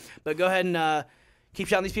that. But go ahead and keep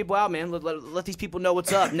shouting these people out, man. Let these people know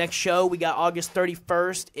what's up. Next show, we got August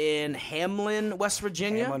 31st in Hamlin, West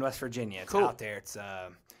Virginia. Hamlin, West Virginia. It's cool. Out there. It's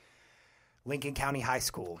Lincoln County High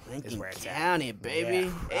School is where it's County, at.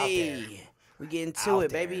 baby. Yeah, hey, we get into it,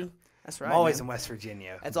 there. baby. That's right. I'm always man. in West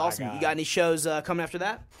Virginia. That's awesome. You got any shows coming after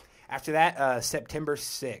that? After that, September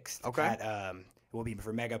 6th. Okay. It will be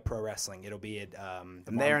for Mega Pro Wrestling. It'll be at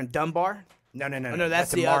there in Dunbar? No, that's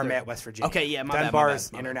the Marmet, other. West Virginia. Okay, yeah, my Dunbar bad.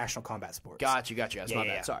 is International Combat Sports. Got you. That's my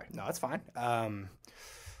bad. Sorry. No, that's fine.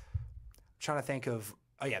 Trying to think of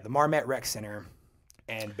the Marmet Rec Center,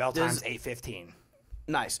 and bell time's 8:15.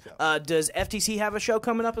 Nice. Does FTC have a show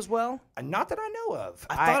coming up as well? Not that I know of.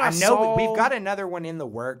 I know we've got another one in the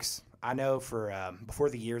works. I know for before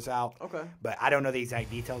the year's out. Okay. But I don't know the exact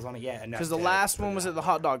details on it yet. Because the last one was at the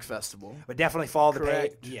Hot Dog Festival. But definitely follow the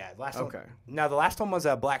Correct. page. Yeah. The last one. Okay. No, the last one was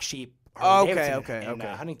a Black Sheep. Okay. In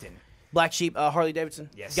Huntington. Black Sheep, Harley Davidson.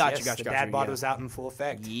 Yes, Got yes. you. The dad bod was out in full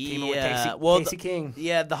effect. Yeah, Casey King.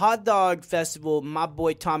 Yeah, the Hot Dog Festival. My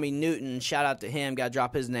boy Tommy Newton, shout out to him. Got to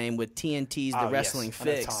drop his name with TNT's The Wrestling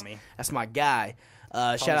Fix. Tommy. That's my guy.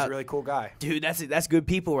 Shout out, a really cool guy, dude. That's good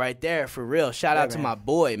people right there for real. Shout out to my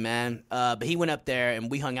boy, man. But he went up there and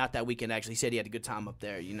we hung out that weekend. Actually, he said he had a good time up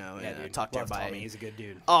there. You know, and talked to everybody. Tommy. He's a good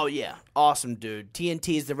dude. Oh yeah, awesome dude.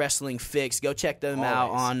 TNT is The Wrestling Fix. Go check them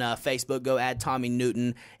out on Facebook. Go add Tommy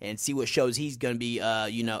Newton and see what shows he's gonna be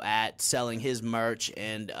at selling his merch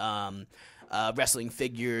and wrestling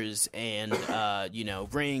figures and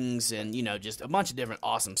rings and just a bunch of different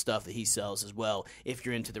awesome stuff that he sells as well if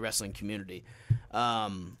you're into the wrestling community.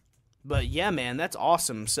 But yeah, man, that's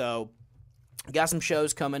awesome. So got some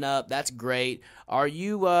shows coming up. That's great. Are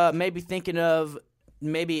you maybe thinking of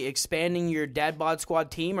maybe expanding your Dad Bod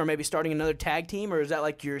Squad team or maybe starting another tag team, or is that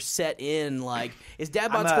like you're set in? Like, is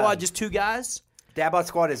Dad Bod Squad just 2 guys? Dad Bod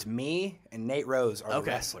Squad is me and Nate Rose are the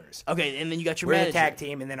wrestlers. Okay, and then you got your We're manager. the tag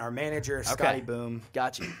team, and then our manager, Scotty Boom.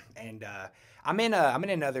 Got you. And I'm in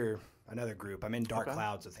another group. I'm in Dark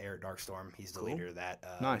Clouds with Eric Darkstorm. He's the leader of that.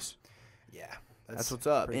 Nice. Yeah. That's what's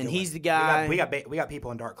up. And he's one. the guy. We got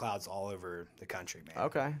people in Dark Clouds all over the country, man.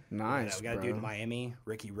 Okay, nice. We got a dude in Miami,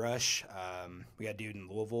 Ricky Rush. We got a dude in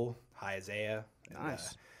Louisville, Hi Isaiah.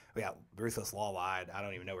 Nice. We got Ruthless Law Lied. I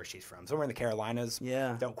don't even know where she's from. Somewhere in the Carolinas.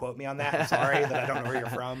 Yeah. Don't quote me on that. I'm sorry that I don't know where you're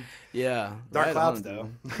from. Yeah. Dark Clouds, though.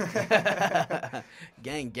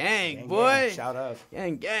 gang, boy. Gang. Shout out.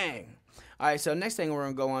 Gang. All right, so next thing we're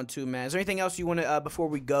going to go on to, man, is there anything else you want to, before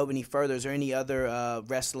we go any further, is there any other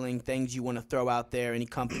wrestling things you want to throw out there, any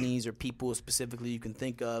companies or people specifically you can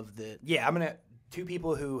think of that? Yeah, I'm going to, 2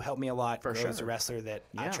 people who helped me a lot. For sure. As a wrestler that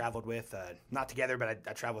I traveled with, not together, but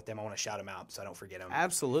I traveled with them. I want to shout them out so I don't forget them.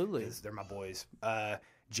 Absolutely. Because they're my boys.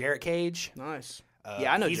 Jarrett Cage. Nice.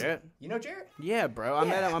 Yeah, I know Jarrett. You know Jarrett? Yeah, bro. I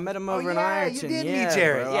met him over in Ironton. You did meet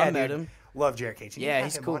Jarrett. Bro, yeah, I met him. Love Jarrett Cage.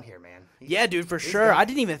 He's cool. On here, man. Dude, for sure. I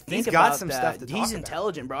didn't even think about got some that. Stuff to talk He's about.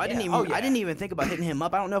 intelligent, bro. I didn't even think about hitting him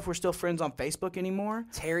up. I don't know if we're still friends on Facebook anymore.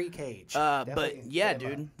 Terry Cage. But yeah,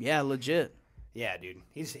 dude. Yeah, legit. Yeah, dude.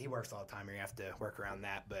 He works all the time. You have to work around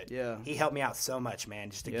that. But he helped me out so much, man,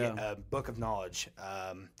 just to get a book of knowledge.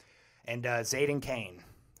 And Zayden Kane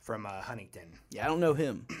from Huntington. Yeah, I don't know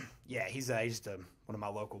him. Yeah, he's just one of my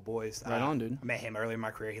local boys. Right on, dude. I met him early in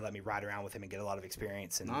my career. He let me ride around with him and get a lot of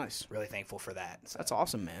experience. And nice. Really thankful for that. So that's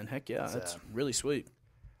awesome, man. Heck yeah. That's really sweet.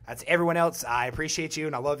 That's everyone else. I appreciate you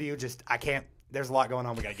and I love you. Just I can't. There's a lot going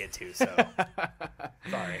on we got to get to. So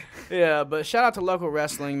sorry. Yeah, but shout out to local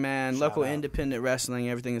wrestling, man. Local independent wrestling.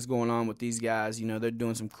 Everything that's going on with these guys. You know, they're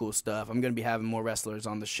doing some cool stuff. I'm going to be having more wrestlers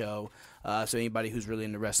on the show. So anybody who's really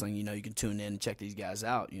into wrestling, you know, you can tune in and check these guys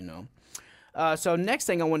out, you know. So next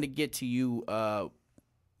thing I wanted to get to you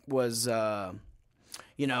was, the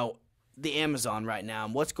Amazon right now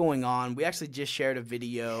and what's going on. We actually just shared a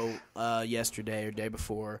video yesterday or day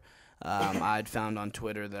before. I'd found on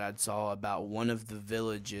Twitter that I'd saw about one of the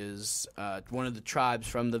villages, one of the tribes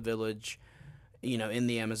from the village, you know, in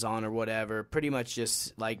the Amazon or whatever, pretty much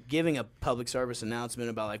just like giving a public service announcement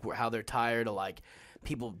about like how they're tired of like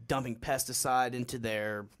people dumping pesticide into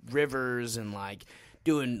their rivers and like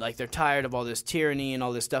doing like they're tired of all this tyranny and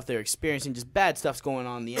all this stuff they're experiencing. Just bad stuff's going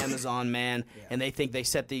on in the Amazon, man. Yeah. And they think they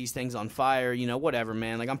set these things on fire, you know, whatever,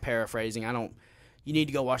 man. Like I'm paraphrasing. You need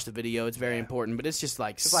to go watch the video. It's very important, but it's just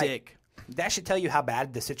like it's sick. Like, that should tell you how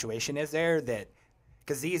bad the situation is there. That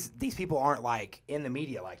because these people aren't like in the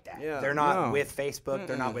media like that. Yeah, they're not with Facebook.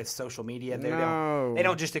 They're not with social media. They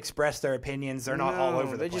don't just express their opinions. They're not all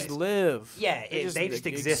over the place. They just live. Yeah, they just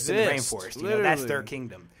exist in the rainforest. You know, that's their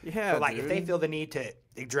kingdom. Yeah, but like if they feel the need to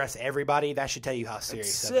address everybody, that should tell you how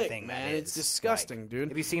serious of a thing man. that is. It's disgusting, dude.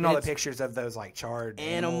 Have you seen all the pictures of those like charred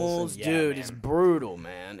animals? Dude, it's brutal,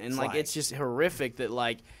 man. And like it's just horrific that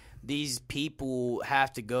like these people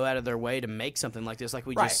have to go out of their way to make something like this, like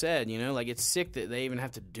we just said, you know? Like, it's sick that they even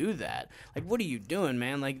have to do that. Like, what are you doing,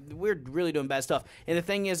 man? Like, we're really doing bad stuff. And the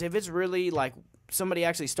thing is, if it's really, like, somebody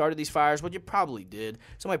actually started these fires, well, you probably did.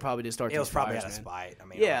 Somebody probably did start these fires, it was probably out of spite. I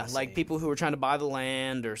mean, yeah, honestly. like people who were trying to buy the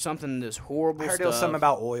land or something, this horrible stuff. I heard it was something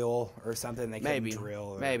about oil or something they couldn't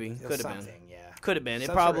drill. Maybe. Could have been. Yeah. Could have been. Some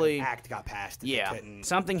it probably sort of act got passed. Yeah,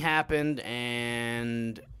 something happened,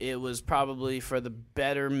 and it was probably for the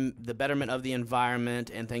betterment of the environment.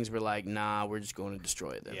 And things were like, nah, we're just going to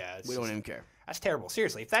destroy them. Yeah, we don't even care. That's terrible.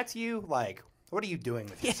 Seriously, if that's you, like, what are you doing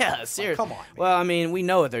with yourself? Yeah, seriously. Like, come on. Man. Well, I mean, we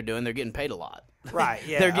know what they're doing. They're getting paid a lot. Right.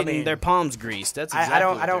 Yeah. They're getting their palms greased. That's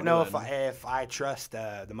exactly I don't know if I trust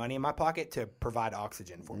the money in my pocket to provide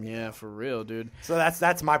oxygen for me. Yeah, for real, dude. So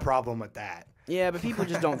that's my problem with that. Yeah, but people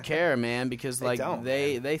just don't care, man, because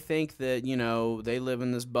they think that, you know, they live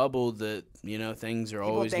in this bubble that, you know, things are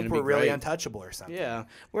always going to be great. People think we're really great. Untouchable or something. Yeah,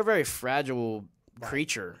 we're a very fragile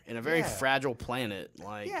creature in a very fragile planet.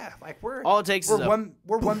 Like all it takes is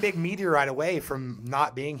we're one big meteorite away from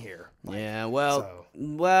not being here.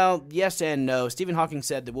 Well, yes and no. Stephen Hawking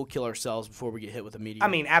said that we'll kill ourselves before we get hit with a meteor. I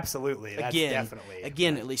mean, absolutely. That's definitely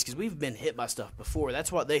at least, because we've been hit by stuff before.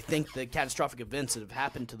 That's what they think the catastrophic events that have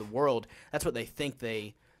happened to the world. That's what they think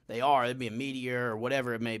they are. It'd be a meteor or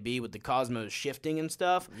whatever it may be with the cosmos shifting and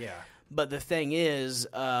stuff. Yeah. But the thing is,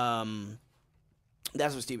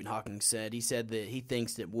 that's what Stephen Hawking said. He said that he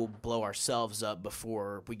thinks that we'll blow ourselves up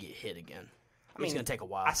before we get hit again. It's going to take a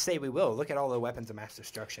while. I say we will. Look at all the weapons of mass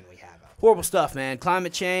destruction we have. Horrible stuff, man.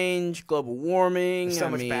 Climate change, global warming. There's so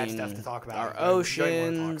much bad stuff to talk about. Our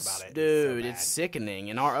oceans, dude, it's sickening.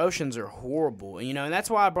 And our oceans are horrible. You know, and that's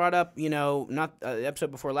why I brought up, you know, not the episode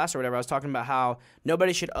before last or whatever, I was talking about how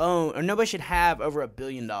nobody should own or nobody should have over $1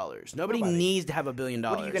 billion. Nobody needs to have $1 billion.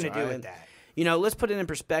 What are you going to do with that? You know, let's put it in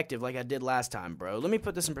perspective like I did last time, bro. Let me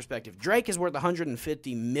put this in perspective. Drake is worth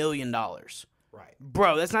 $150 million. Right.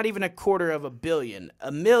 Bro, that's not even $250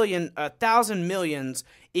 million. 1,000 millions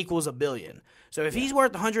equals $1 billion. So if he's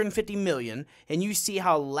worth $150 million and you see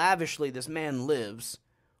how lavishly this man lives,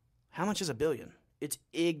 how much is $1 billion? It's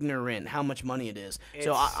ignorant how much money it is.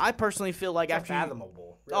 So I personally feel like after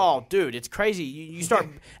unfathomable. Really. Oh, dude, it's crazy. You start.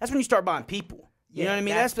 That's when you start buying people. You know what I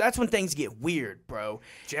mean? That's when things get weird, bro.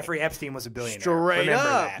 Jeffrey Epstein was a billionaire. Straight Remember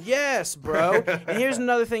up. that. Yes, bro. And here's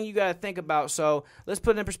another thing you got to think about. So let's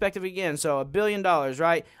put it in perspective again. So $1 billion,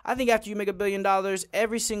 right? I think after you make $1 billion,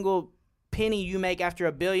 every single penny you make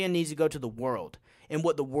after $1 billion needs to go to the world and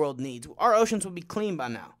what the world needs. Our oceans would be clean by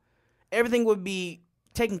now. Everything would be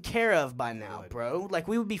taken care of by now, bro. Like,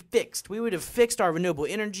 we would be fixed. We would have fixed our renewable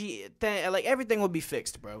energy thing. Like, everything would be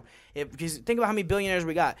fixed, bro. Because think about how many billionaires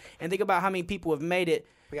we got, and think about how many people have made it.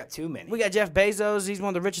 We got too many. We got Jeff Bezos. He's one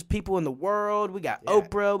of the richest people in the world. We got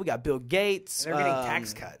Oprah. We got Bill Gates. And they're getting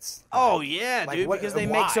tax cuts. Oh, yeah, dude, because they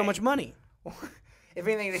make so much money. If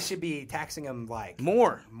anything, they should be taxing them, like...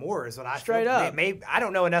 More. More is what I Straight feel. up. I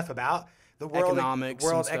don't know enough about the world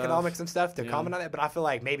economics and stuff to comment on that, but I feel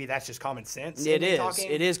like maybe that's just common sense. It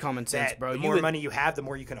is common sense, bro. The more money you have, the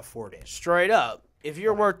more you can afford it. Straight up. If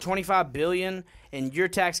you're worth $25 billion and your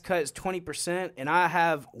tax cut is 20%, and I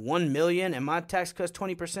have $1 million and my tax cut's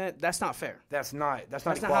 20%, that's not fair. That's not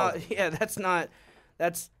equality. That's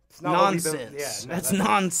It's nonsense. That's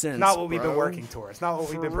nonsense. It's not what we've been working towards. It's not what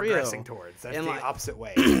we've been progressing towards. That's the opposite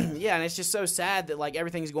way. Yeah, and it's just so sad that like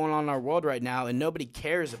everything's going on in our world right now and nobody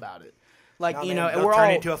cares about it. Like, no, you man, know, they'll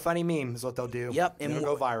turn it into a funny meme is what they'll do. Yep, and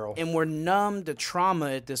it'll go viral. And we're numb to trauma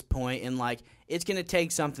at this point, and like it's gonna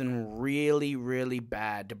take something really, really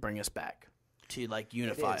bad to bring us back to like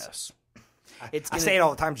unify us. I say it all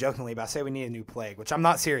the time jokingly, but I say we need a new plague, which I'm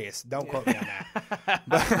not serious. Don't quote me on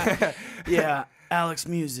that. Yeah, Alex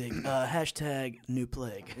Musick, hashtag new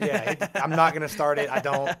plague. Yeah, I'm not gonna start it. I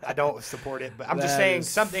don't support it, but I'm just saying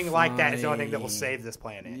something like that is the only thing that will save this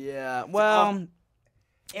planet. Yeah, well.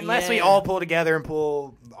 Unless we all pull together and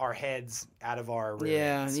pull our heads out of our rear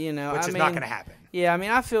ends, you know, which is not going to happen. Yeah, I mean,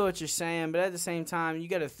 I feel what you're saying, but at the same time, you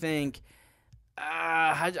got to think.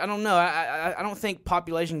 I don't know. I don't think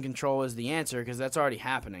population control is the answer because that's already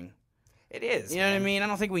happening. It is. You know what I mean? I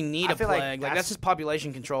don't think we need a plague. Like that's just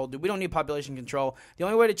population control, dude. We don't need population control. The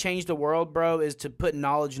only way to change the world, bro, is to put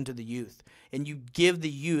knowledge into the youth, and you give the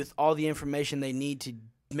youth all the information they need to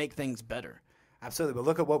make things better. Absolutely, but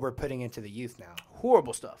look at what we're putting into the youth now.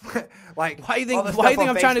 Horrible stuff. Like, why do you think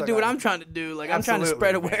I'm trying to do what I'm trying to do? Like, I'm trying to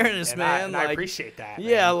spread awareness, man. I appreciate that.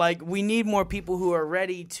 Yeah, man. like we need more people who are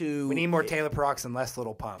ready to. We need more Taylor Perox and less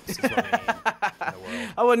little pumps. Is what we need in the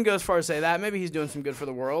world. I wouldn't go as far as say that. Maybe he's doing some good for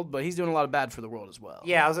the world, but he's doing a lot of bad for the world as well.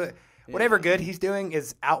 Yeah, whatever good he's doing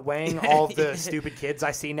is outweighing all the stupid kids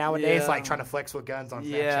I see nowadays, like trying to flex with guns on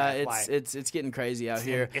Snapchat. Yeah, it's getting crazy out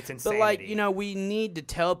here. It's insanity. But like, you know, we need to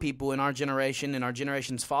tell people in our generation and our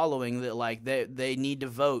generation's following that like they need to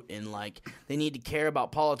vote and like they need to care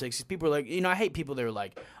about politics. 'Cause people are like, you know, I hate people that are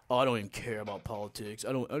like, oh, I don't even care about politics.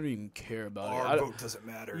 I don't even care about it. Our vote doesn't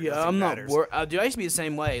matter. Yeah, I'm not. Dude, I used to be the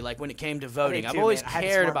same way. Like when it came to voting, I've always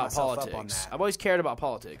cared about politics. I've always cared about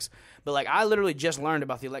politics. But like I literally just learned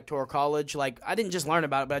about the Electoral College. Like I didn't just learn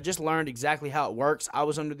about it, but I just learned exactly how it works. I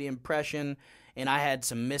was under the impression, and I had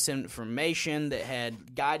some misinformation that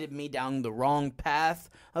had guided me down the wrong path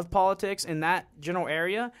of politics in that general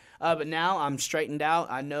area. But now I'm straightened out.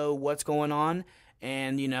 I know what's going on.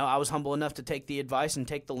 And, you know, I was humble enough to take the advice and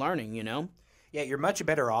take the learning, you know? Yeah, you're much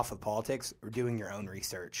better off with politics or doing your own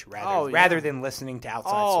research rather than listening to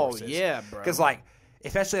outside sources. Oh, yeah, bro. Because, like,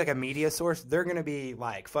 especially like a media source, they're going to be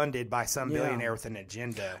like funded by some billionaire with an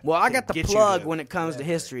agenda. Well, I got the plug when it comes to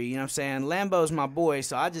history. You know what I'm saying? Lambo's my boy,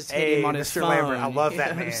 so I just hit him on his phone. Lambert, I love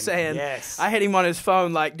that man. What I'm saying? Yes. I hit him on his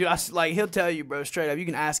phone, like, dude, he'll tell you, bro, straight up. You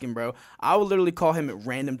can ask him, bro. I will literally call him at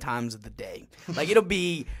random times of the day. Like, it'll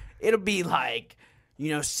be like,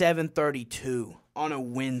 7:32 on a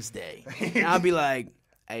Wednesday. And I'll be like,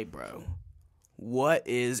 hey, bro. What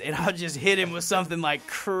is, and I'll just hit him with something like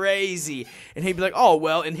crazy, and he'd be like, oh,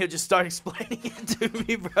 well, and he'll just start explaining it to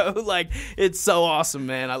me, bro. Like, it's so awesome,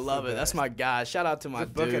 man. I love it. That's my guy. Shout out to my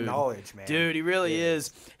dude. Book of knowledge, man. Dude, he really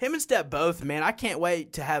is. Him and Steph both, man. I can't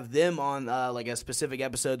wait to have them on, like, a specific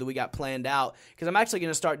episode that we got planned out, because I'm actually going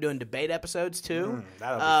to start doing debate episodes, too.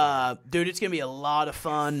 That'll be fun. Dude, it's going to be a lot of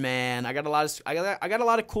fun, man. I got a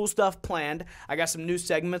lot of cool stuff planned. I got some new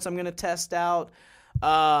segments I'm going to test out.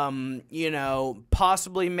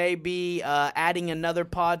 Possibly maybe adding another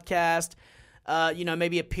podcast,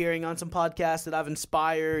 maybe appearing on some podcasts that I've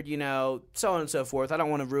inspired, so on and so forth. I don't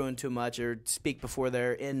want to ruin too much or speak before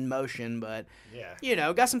they're in motion, but,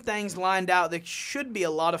 got some things lined out that should be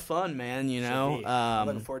a lot of fun, man, I'm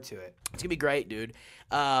looking forward to it. It's going to be great, dude.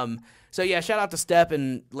 So, yeah, shout out to Stepp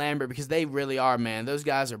and Lambert because they really are, man. Those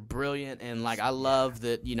guys are brilliant, and, like, I love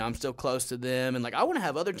that, I'm still close to them. And, like, I want to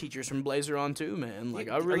have other teachers from Blazer on, too, man. Like,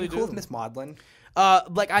 I really do. Are you cool with Miss Maudlin?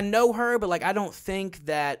 I know her, but, like, I don't think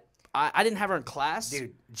that I didn't have her in class.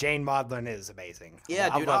 Dude, Jane Maudlin is amazing. Yeah,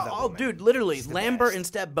 I dude. love that woman. Dude, literally, She's the Lambert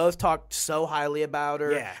best. and Stepp both talked so highly about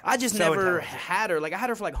her. Yeah, I just so never intelligent. had her. Like, I had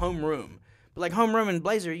her for, like, homeroom. But, like, homeroom and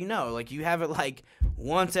Blazer, like, you have it, like,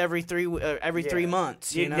 once every 3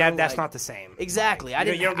 months, Yeah, that's like, not the same. Exactly. Like,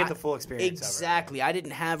 you don't get the full experience Exactly. of her. I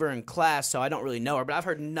didn't have her in class, so I don't really know her, but I've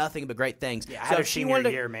heard nothing but great things. Yeah, I so had her if she senior wanted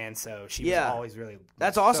to, year, man, so she was always really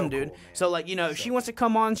That's awesome, so dude. Cool, man. So, like, if she wants to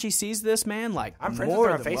come on, she sees this, man, like, I'm friends more with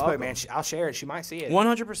her on than Facebook, welcome. man. I'll share it. She might see it.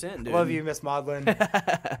 100%, dude. Love you, Miss Maudlin.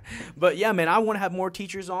 But, yeah, man, I want to have more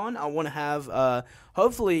teachers on. I want to have,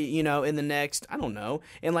 hopefully, in the next, I don't know,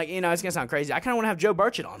 and, like, it's going to sound crazy. I kind of want to have Joe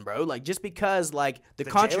Burchett on, bro. Like, just because, like, the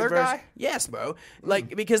controversy. guy? Yes, bro.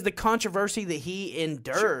 Like, because the controversy that he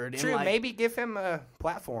endured. True, and, like, maybe give him a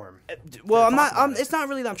platform. Well, I'm not. It's not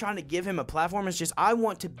really that I'm trying to give him a platform. It's just I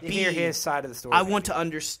want to hear his side of the story. I want to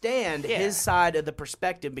understand his side of the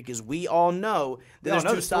perspective because we all know that there's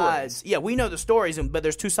two sides. Yeah, we know the stories, but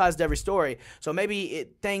there's two sides to every story. So maybe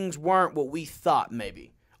things weren't what we thought.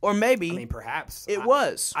 Maybe. Or maybe perhaps it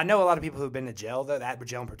was. I know a lot of people who've been to jail, though, that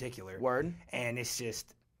jail in particular. Word. And it's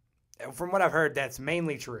just, from what I've heard, that's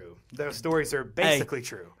mainly true. Those stories are basically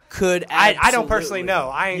true. I don't personally know.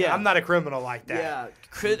 I'm not a criminal like that. Yeah.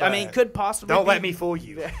 Could possibly. Don't let me fool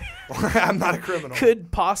you. I'm not a criminal.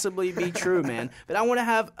 Could possibly be true, man. But I want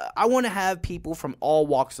to have people from all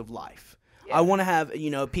walks of life. I want to have,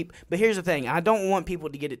 people. But here's the thing. I don't want people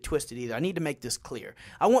to get it twisted either. I need to make this clear.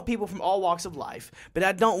 I want people from all walks of life, but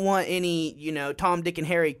I don't want any, Tom, Dick, and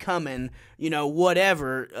Harry coming,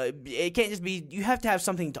 whatever. It can't just be, you have to have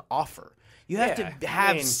something to offer. You have to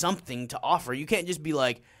have something to offer. You can't just be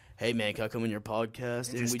like, hey, man, can I come on your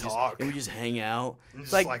podcast? And we just hang out.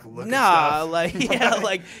 It's like look nah, like,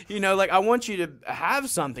 I want you to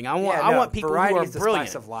have something. I want people who are brilliant. The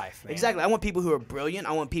spice of life, man. Exactly. I want people who are brilliant.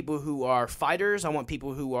 I want people who are fighters. I want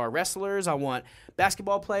people who are wrestlers. I want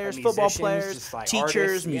basketball players, football players, teachers,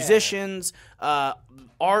 artists, musicians,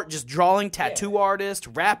 art, just drawing, tattoo artists,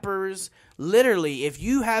 rappers. Literally, if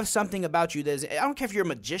you have something about you I don't care if you're a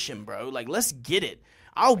magician, bro. Like, let's get it.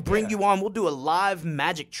 I'll bring you on. We'll do a live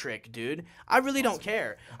magic trick, dude. I really don't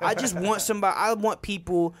care. I just want somebody. I want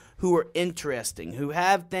people who are interesting, who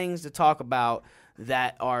have things to talk about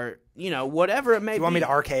that are, whatever it may be. You want me to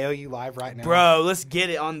RKO you live right now? Bro, let's get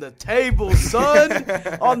it on the table, son.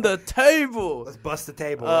 On the table. Let's bust the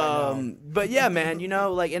table right now. But yeah, man,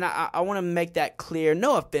 and I want to make that clear.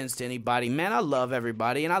 No offense to anybody, man. I love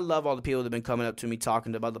everybody, and I love all the people that have been coming up to me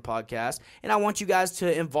talking about the podcast. And I want you guys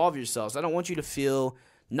to involve yourselves. I don't want you to feel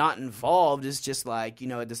not involved. It's just like,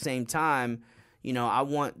 at the same time, I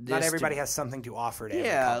want this. Not everybody has something to offer to every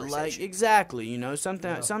conversation. like exactly.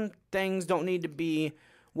 Some things don't need to be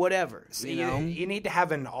whatever. You need to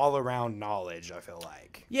have an all-around knowledge, I feel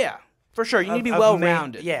like. Yeah, for sure. You need to be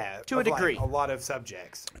well-rounded. To a degree. Like a lot of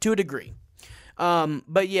subjects. To a degree.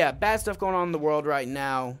 But yeah, bad stuff going on in the world right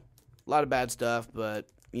now. A lot of bad stuff, but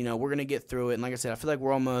we're gonna get through it. And like I said, I feel like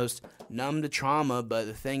we're almost numb to trauma. But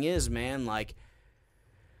the thing is, man, like,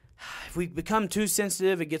 if we become too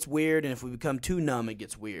sensitive, it gets weird, and if we become too numb, it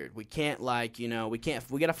gets weird. We can't,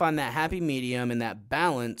 we got to find that happy medium and that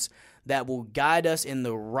balance that will guide us in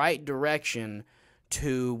the right direction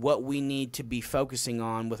to what we need to be focusing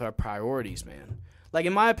on with our priorities, man. Like,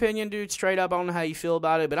 in my opinion, dude, straight up, I don't know how you feel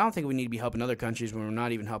about it, but I don't think we need to be helping other countries when we're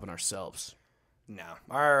not even helping ourselves. No.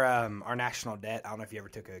 Our national debt, I don't know if you ever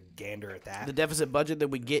took a gander at that. The deficit budget that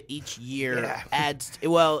we get each year adds –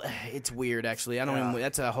 well, it's weird, actually. I don't even –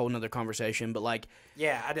 that's a whole nother conversation, but, like –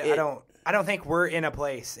 yeah, I don't think we're in a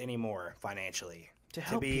place anymore financially.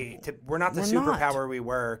 We're not the superpower we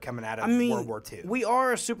were coming out of World War II. We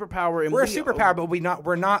are a superpower. And we're a superpower, but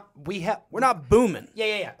we're not booming.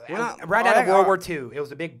 Yeah. Right out of World War II, it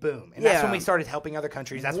was a big boom, and that's when we started helping other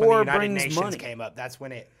countries. That's when the United Nations came up. That's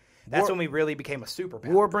when we really became a superpower.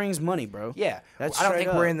 War brings money, bro. Yeah, I don't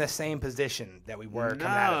think we're in the same position that we were coming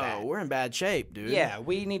out of that. No, we're in bad shape, dude. Yeah,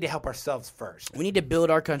 we need to help ourselves first. We need to build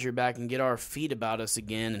our country back and get our feet about us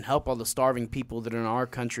again and help all the starving people that are in our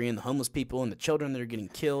country and the homeless people and the children that are getting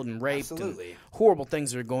killed and raped. Absolutely. And horrible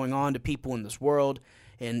things that are going on to people in this world.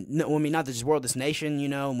 And not this world, this nation,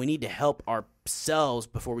 and we need to help ourselves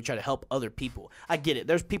before we try to help other people. I get it.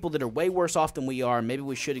 There's people that are way worse off than we are. Maybe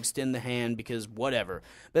we should extend the hand because whatever.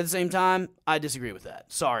 But at the same time, I disagree with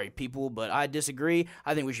that. Sorry, people, but I disagree.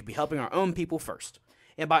 I think we should be helping our own people first.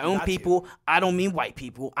 And by own people, I don't mean white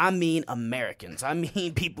people. I mean Americans. I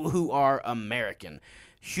mean people who are American.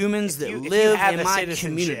 Humans that live in my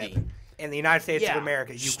community. In the United States of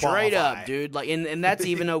America, you straight qualify. up, dude. Like, and that's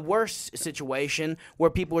even a worse situation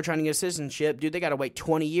where people are trying to get citizenship, dude. They got to wait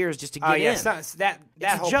 20 years just to get in. That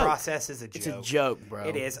whole process is a joke. It's a joke, bro.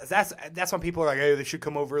 It is. That's when people are like, "Hey, they should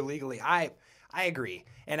come over illegally." I agree,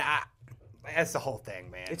 and that's the whole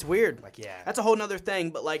thing, man. It's weird. Like, yeah, that's a whole nother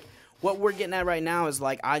thing. But like, what we're getting at right now is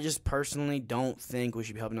like, I just personally don't think we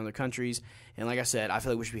should be helping other countries. And like I said, I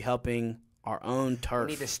feel like we should be helping our own turf.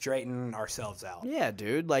 We need to straighten ourselves out. Yeah,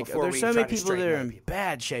 dude. Like, there's so many people that are in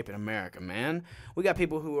bad shape in America, man. We got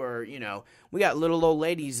people who are, we got little old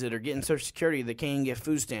ladies that are getting Social Security that can't even get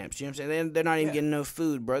food stamps. You know what I'm saying? They're not even getting no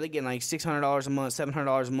food, bro. They're getting like $600 a month,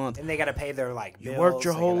 $700 a month. And they got to pay their, bills. You worked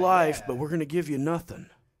your whole life, but we're going to give you nothing.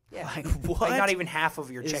 Yeah. Like, what? Like, not even half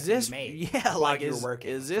of your check you made. Yeah, like you're working.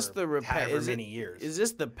 Is this the many years? Is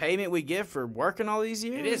this the payment we get for working all these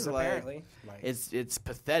years? It is, apparently. It's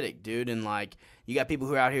pathetic, dude. And like, you got people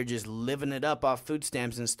who are out here just living it up off food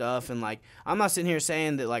stamps and stuff. And like, I'm not sitting here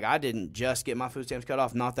saying that like I didn't just get my food stamps cut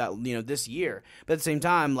off, not that this year. But at the same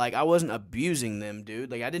time, like I wasn't abusing them,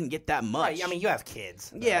 dude. Like I didn't get that much. Right, I mean, you have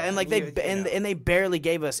kids. Yeah, and like and they barely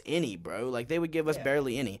gave us any, bro. Like they would give us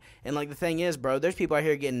barely any. And like the thing is, bro, there's people out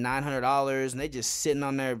here getting $900 and they just sitting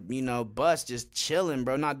on their bus just chilling,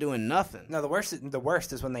 bro, not doing nothing. No, the worst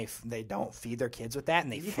is when they don't feed their kids with that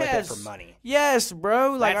and they flip it for money. Yes,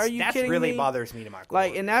 bro. Like, are you kidding me? That really bothers me to my core.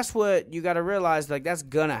 Like, and that's what you got to realize. Like, that's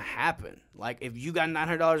gonna happen. Like, if you got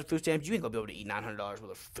 $900 of food stamps, you ain't gonna be able to eat $900 worth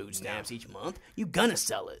of food stamps each month. You gonna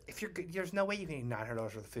sell it. There's no way you can eat $900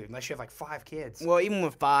 worth of food unless you have like 5 kids. Well, even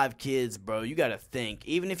with 5 kids, bro, you gotta think.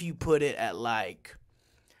 Even if you put it at like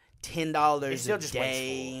 $10 a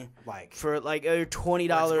day, like for like $20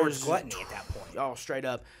 or gluttony at that point. Oh, straight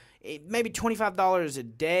up. Maybe $25 a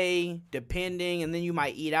day, depending, and then you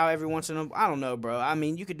might eat out every once in a while. I don't know, bro. I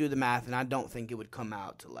mean, you could do the math, and I don't think it would come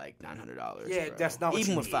out to like $900. Yeah, bro. that's not what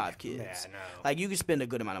even you with need. 5 kids. Yeah, no. Like you could spend a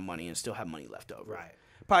good amount of money and still have money left over. Right.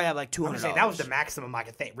 Probably have like $200. That was the maximum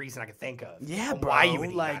reason I could think of. Yeah, bro. Why you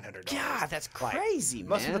would eat like, $900? God, that's crazy, man.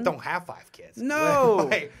 Most people don't have 5 kids. No.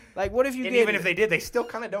 Like, what if you even if they did, they still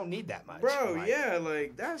kind of don't need that much. Bro,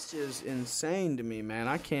 like that's just insane to me, man.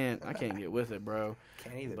 I can't get with it, bro.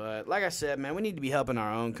 Can't either. But like I said, man, we need to be helping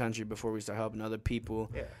our own country before we start helping other people.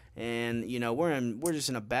 Yeah. And we're just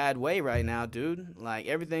in a bad way right now, dude. Like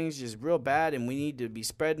everything's just real bad, and we need to be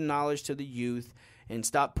spreading knowledge to the youth and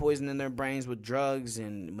stop poisoning their brains with drugs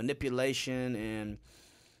and manipulation and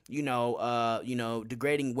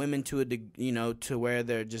degrading women to to where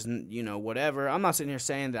they're just whatever. I'm not sitting here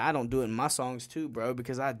saying that I don't do it in my songs too, bro,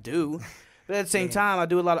 because I do. But at the same time, I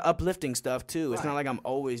do a lot of uplifting stuff too. It's not like I'm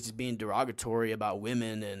always just being derogatory about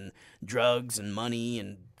women and drugs and money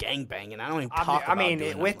and gangbanging. I don't even talk about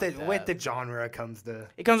doing with the genre comes the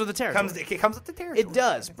with the territory. It comes with the territory. It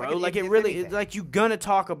does, bro. Like it really, like you're gonna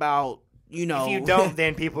talk about If you don't,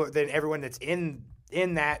 then everyone that's in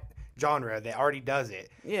that genre that already does it.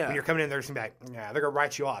 Yeah. When you're coming in, they're just gonna be like, they're gonna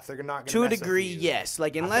write you off. They're not gonna to a degree, yes.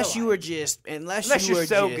 Like unless you're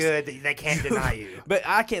so good that they can't deny you. But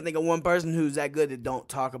I can't think of one person who's that good that don't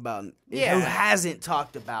talk about it. Yeah. Who hasn't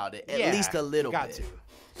talked about it at least a little got bit. To.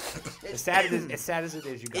 As sad as it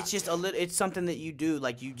is, you got. It's just a little. It's something that you do.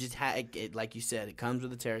 Like you just like you said, it comes with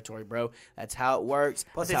the territory, bro. That's how it works.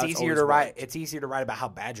 Plus, it's easier to write. It's easier to write about how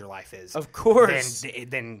bad your life is, of course,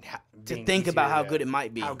 than to think about how good it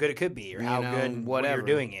might be, how good it could be, or how good what you're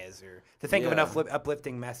doing is, or to think of an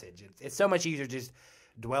uplifting message. It's so much easier to just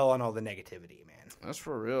dwell on all the negativity, man. That's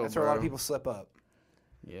for real. That's where a lot of people slip up.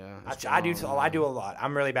 Yeah, I do a lot.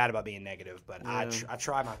 I'm really bad about being negative, but I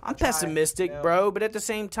try my. I'm pessimistic, bro, but at the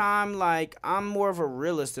same time, like I'm more of a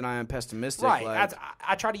realist than I am pessimistic. Right. Like,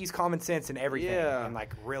 I try to use common sense in everything and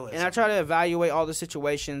like realism. And I try to evaluate all the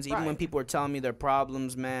situations, even when people are telling me their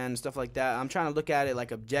problems, man, stuff like that. I'm trying to look at it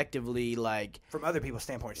like objectively, like from other people's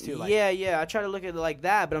standpoints too. Like, yeah. I try to look at it like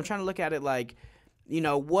that, but I'm trying to look at it like, you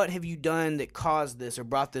know, what have you done that caused this or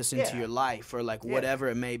brought this into your life or like whatever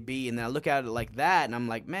it may be. And then I look at it like that and I'm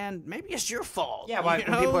like, man, maybe it's your fault. Yeah, when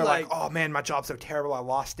people are like, oh man, my job's so terrible, I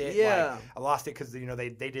lost it. Yeah. Like, I lost it because, you know, they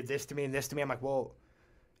did this to me and this to me. I'm like, well,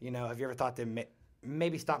 you know, have you ever thought to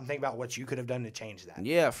maybe stop and think about what you could have done to change that?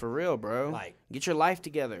 Yeah, for real, bro. Like, get your life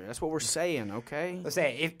together. That's what we're saying, okay? Let's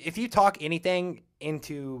say if you talk anything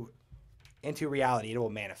into reality, it will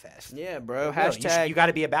manifest. Yeah, bro. Hashtag you got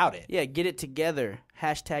to be about it. Yeah, get it together.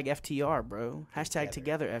 Hashtag FTR, bro. Hashtag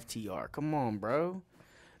together FTR. Come on, bro.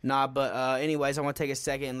 Nah, but anyways, I want to take a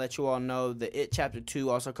second and let you all know that It Chapter 2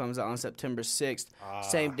 also comes out on September 6th.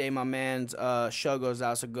 Same day my man's show goes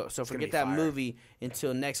out. So forget that movie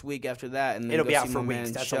until next week after that. And then it'll go be out see for my weeks.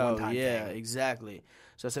 man's That's show. a one-time Yeah, thing. exactly.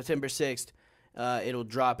 So September 6th, it'll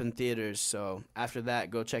drop in theaters. So after that,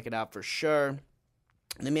 go check it out for sure.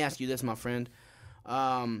 Let me ask you this, my friend.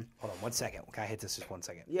 Hold on 1 second. Can I hit this just 1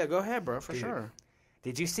 second? Yeah, go ahead, bro, for sure.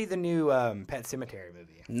 Did you see the new Pet Sematary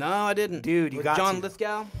movie? No, I didn't. Dude, you With got John to.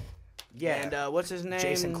 Lithgow? Yeah. And what's his name?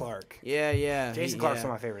 Jason Clarke. Yeah. Jason Clarke's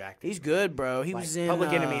one of my favorite actors. He's good, bro. He was in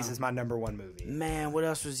Public Enemies is my number one movie. Man, what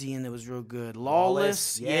else was he in that was real good?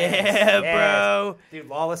 Lawless? Yes. Bro. Dude,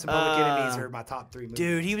 Lawless and Public Enemies are my top 3 movies.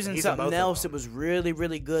 Dude, he was in something else that was really,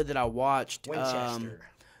 really good that I watched. Winchester.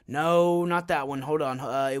 No, not that one. Hold on.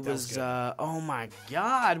 It was, good. oh my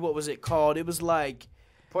God, what was it called? It was like...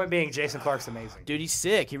 Point being, Jason Clarke's amazing. Dude, he's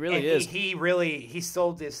sick. He really and is. He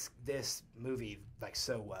sold this movie like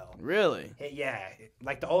so well. Really? Yeah.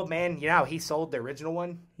 Like the old man, you know how he sold the original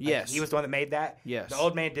one? Yes. Like, he was the one that made that? Yes. The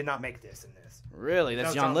old man did not make this in this. Really?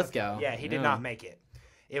 That's John Lithgow. Yeah, he did not make it.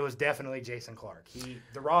 It was definitely Jason Clarke.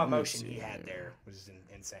 The raw emotion he had there was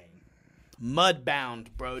insane. Mudbound,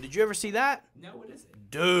 bro. Did you ever see that? No, what is it?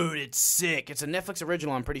 Dude, it's sick. It's a Netflix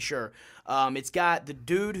original, I'm pretty sure. It's got the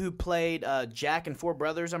dude who played Jack and Four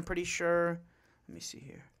Brothers, I'm pretty sure. Let me see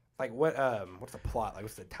here. Like what's the plot? Like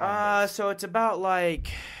what's the time? So it's about like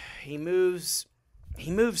he moves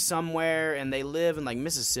somewhere and they live in like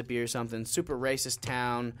Mississippi or something, super racist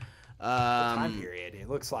town. What time period? It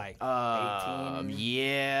looks like 18.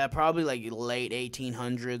 Yeah, probably like late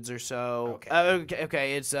 1800s or so.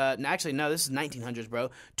 Okay. It's actually no, this is 1900s, bro.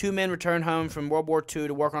 2 men return home from World War II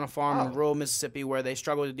to work on a farm in rural Mississippi where they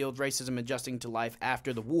struggle to deal with racism and adjusting to life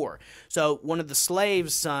after the war. So one of the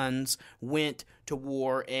slaves' sons went to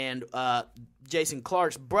war, and Jason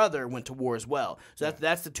Clarke's brother went to war as well. So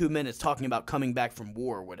that's the 2 men that's talking about coming back from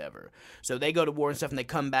war or whatever. So they go to war and stuff, and they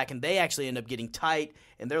come back, and they actually end up getting tight,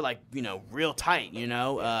 and they're like, you know, real tight, you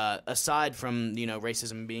know, aside from, you know,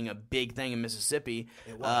 racism being a big thing in Mississippi.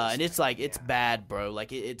 And it's like, it's bad, bro.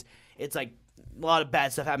 Like, it's like, a lot of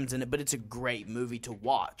bad stuff happens in it, but it's a great movie to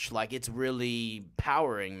watch. Like, it's really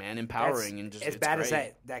empowering, man. And just as bad as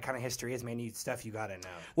that kind of history is, man. Stuff you gotta know.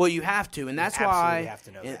 Well, you have to, and that's why, have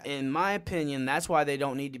to know that. in my opinion, that's why they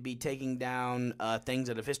don't need to be taking down things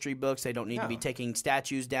out of history books. They don't need to be taking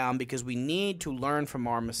statues down, because we need to learn from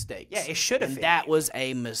our mistakes. Yeah, it should offend. And that was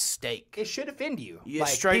a mistake. It should offend you. Yeah,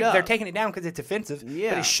 straight up. They're taking it down because it's offensive.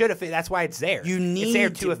 Yeah, but it should offend. That's why it's there. It's there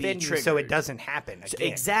to offend you, so it doesn't happen again. So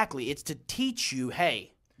exactly, it's to teach you,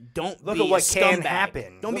 hey, don't look be at what a can scumbag.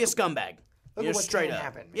 happen. Don't be a scumbag. Look at what straight can up.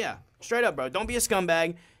 happen. Man. Yeah, straight up, bro. Don't be a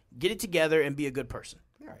scumbag. Get it together and be a good person.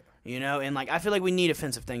 Right. You know, and like I feel like we need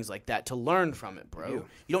offensive things like that to learn from it, bro. You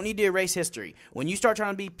don't need to erase history. When you start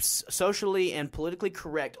trying to be socially and politically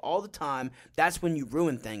correct all the time, that's when you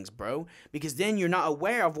ruin things, bro. Because then you're not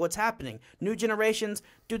aware of what's happening. New generations,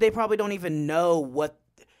 dude, they probably don't even know what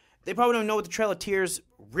the Trail of Tears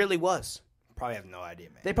really was. Probably have no idea,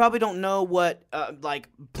 man. They probably don't know what like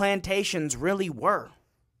plantations really were.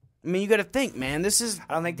 I mean, you got to think, man. This is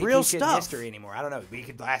I don't think they real teach it in stuff. history anymore. I don't know. We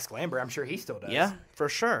could ask Lambert. I'm sure he still does. Yeah, for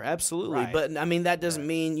sure, absolutely. Right. But I mean, that doesn't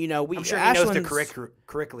mean I'm sure he knows the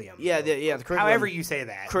curriculum. Yeah, the curriculum. However you say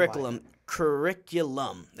that.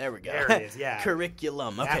 Curriculum. There we go. There it is. Yeah.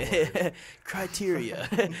 Curriculum. Okay. Criteria.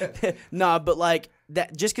 Nah, but like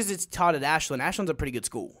that just because it's taught at Ashland's a pretty good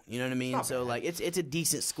school. You know what I mean? So bad. like it's a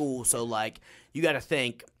decent school. So like you got to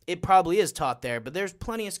think it probably is taught there. But there's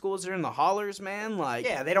plenty of schools that are in the hollers, man. Like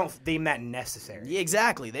Yeah, they don't deem that necessary. yeah,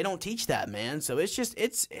 exactly. They don't teach that, man. So it's just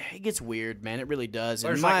it gets weird, man. It really does.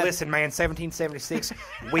 There's like, listen, man, 1776,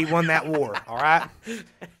 we won that war. All right,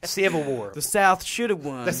 Civil War. The South should have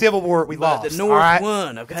won. The Civil War we lost. The North all right?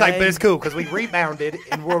 won. Okay, it's like, but it's cool because we rebounded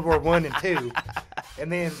in World War I and II,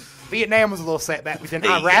 and then Vietnam was a little setback. We've been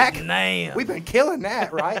Iraq. Vietnam. We've been killing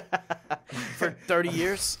that, right? For 30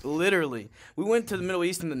 years, literally. We went to the Middle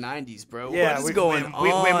East in the 90s, bro. Yeah, what is going on?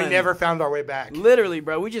 We never found our way back. Literally,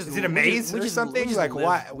 bro. We just Is it a maze or something? Like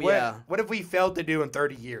yeah. What have we failed to do in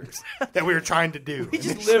 30 years that we were trying to do? We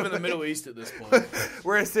just live in the Middle East at this point.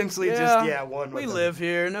 We're essentially one. We live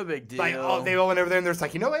here, no big deal. Like they all went over there and they're just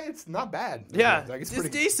like, you know what? It's not bad. Yeah, like, it's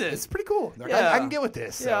decent. It's pretty cool. Like, yeah. I can get with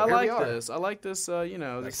this. Yeah, so I like this. I like this. You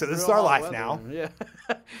know, like, so this is our life weather. now. Yeah.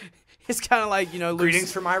 It's kind of like, you know,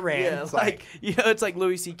 greetings from Iran. Yeah, it's like you know, it's like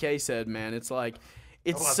Louis C.K. said, man. It's like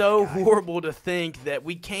it's so horrible to think that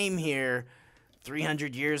we came here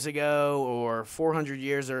 300 years ago or 400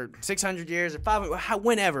 years or 600 years or 500,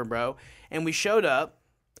 whenever, bro. And we showed up,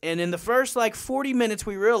 and in the first like 40 minutes,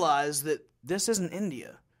 we realized that this isn't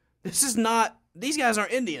India. This is not. These guys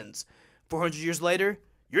aren't Indians. 400 years later,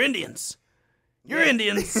 you're Indians. You're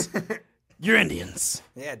Indians. You're Indians.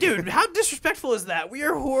 Yeah, dude, how disrespectful is that? We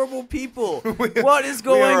are horrible people. What is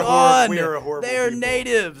going on? We are a horrible They are people.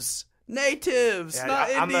 natives. Natives, yeah, not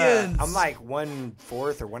I'm Indians. I'm like 1/4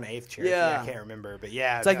 or 1/8 Cherokee. Yeah. I can't remember, but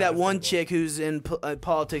yeah. It's like that one chick who's in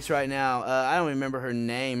politics right now. I don't remember her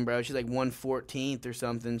name, bro. She's like 1/14th or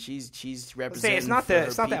something. She's representing. It's not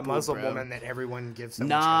that Muslim bro. woman that everyone gives so much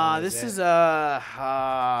Nah, hell, this is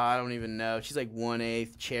I don't even know. She's like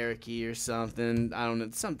 1/8 Cherokee or something. I don't know.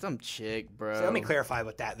 Some chick, bro. So let me clarify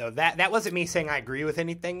with that though. That wasn't me saying I agree with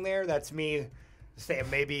anything there. That's me saying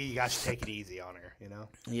maybe you guys should take it easy on her. You know?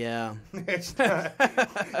 Yeah. You guys are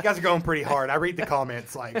going pretty hard. I read the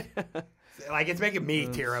comments like it's making me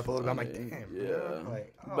tear up a little bit. I'm like, damn. Yeah.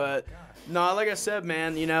 Like, oh but no, like I said,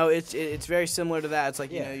 man, you know, it's very similar to that. It's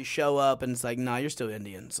like, you know, you show up and it's like, nah, you're still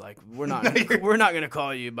Indians. Like we're not gonna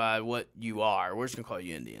call you by what you are. We're just gonna call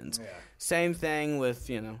you Indians. Yeah. Same thing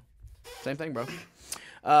with, you know, same thing, bro.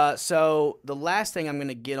 So the last thing I'm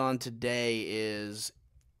gonna get on today is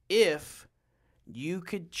if you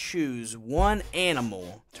could choose one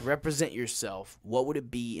animal to represent yourself, what would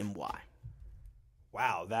it be and why?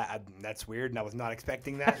 Wow, that's weird, and I was not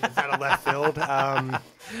expecting that. It's out of left field.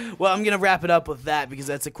 Well, I'm going to wrap it up with that because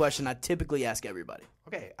that's a question I typically ask everybody.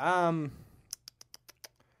 Okay. A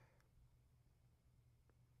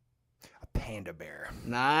panda bear.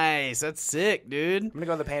 Nice. That's sick, dude. I'm going to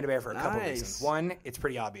go with the panda bear for a couple reasons. One, it's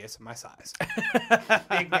pretty obvious, my size.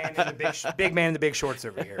 Big man in the big shorts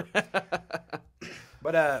over here.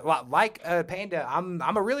 But like a panda, I'm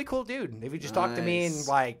a really cool dude. If you just talk to me and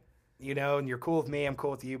like, you know, and you're cool with me, I'm cool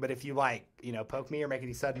with you. But if you like, you know, poke me or make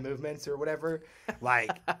any sudden movements or whatever, like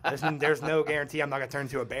there's no guarantee I'm not gonna turn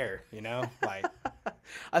into a bear. You know, like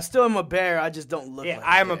I still am a bear. I just don't look. Yeah, like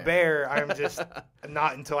I'm a bear. I'm just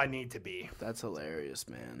not until I need to be. That's hilarious,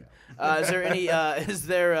 man. Is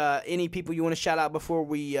there any people you want to shout out before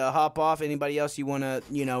we hop off? Anybody else you want to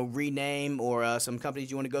rename or some companies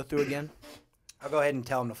you want to go through again? I'll go ahead and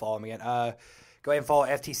tell them to follow me again. Go ahead and follow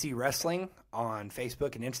FTC Wrestling on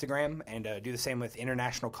Facebook and Instagram, and do the same with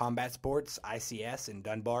International Combat Sports, ICS, in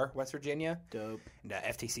Dunbar, West Virginia. Dope. And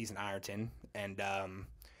FTC's in Ironton. And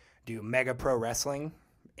do Mega Pro Wrestling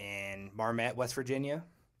in Marmet, West Virginia.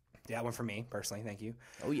 Do that one for me, personally. Thank you.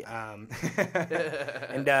 Oh, yeah.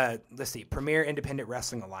 And let's see, Premier Independent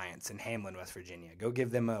Wrestling Alliance in Hamlin, West Virginia. Go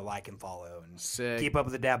give them a like and follow. And sick. Keep up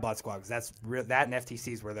with the Dad Bod Squad, because that and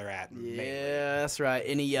FTC is where they're at. Yeah, mainly. That's right.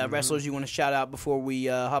 Any wrestlers you want to shout out before we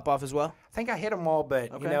hop off as well? I think I hit them all,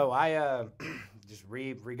 but, you know, I just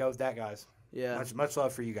re-goes that, guys. Yeah. Much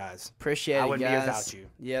love for you guys. Appreciate it, guys. I wouldn't be without you.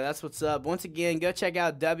 Yeah, that's what's up. Once again, go check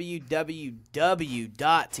out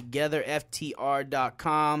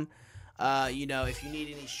www.togetherftr.com. You know, if you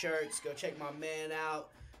need any shirts, go check my man out.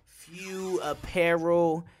 Few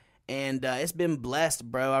Apparel. And it's been blessed,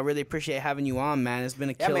 bro. I really appreciate having you on, man. It's been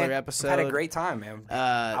a killer episode. I've had a great time, man.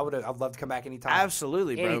 I'd love to come back anytime.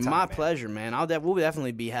 Absolutely, bro. Anytime, my pleasure, man. We'll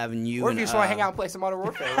definitely be having you. Or if you just want to hang out and play some Modern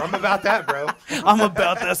Warfare, I'm about that, bro. I'm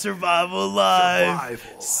about that survival life.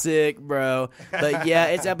 Sick, bro. But yeah,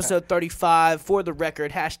 it's episode 35. For the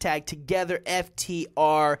record,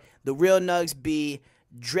 #TogetherFTR. The real Nugs be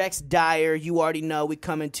Drex Dyer. You already know we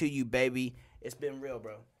coming to you, baby. It's been real,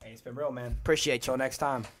 bro. Hey, it's been real, man. Appreciate you. Until next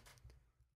time.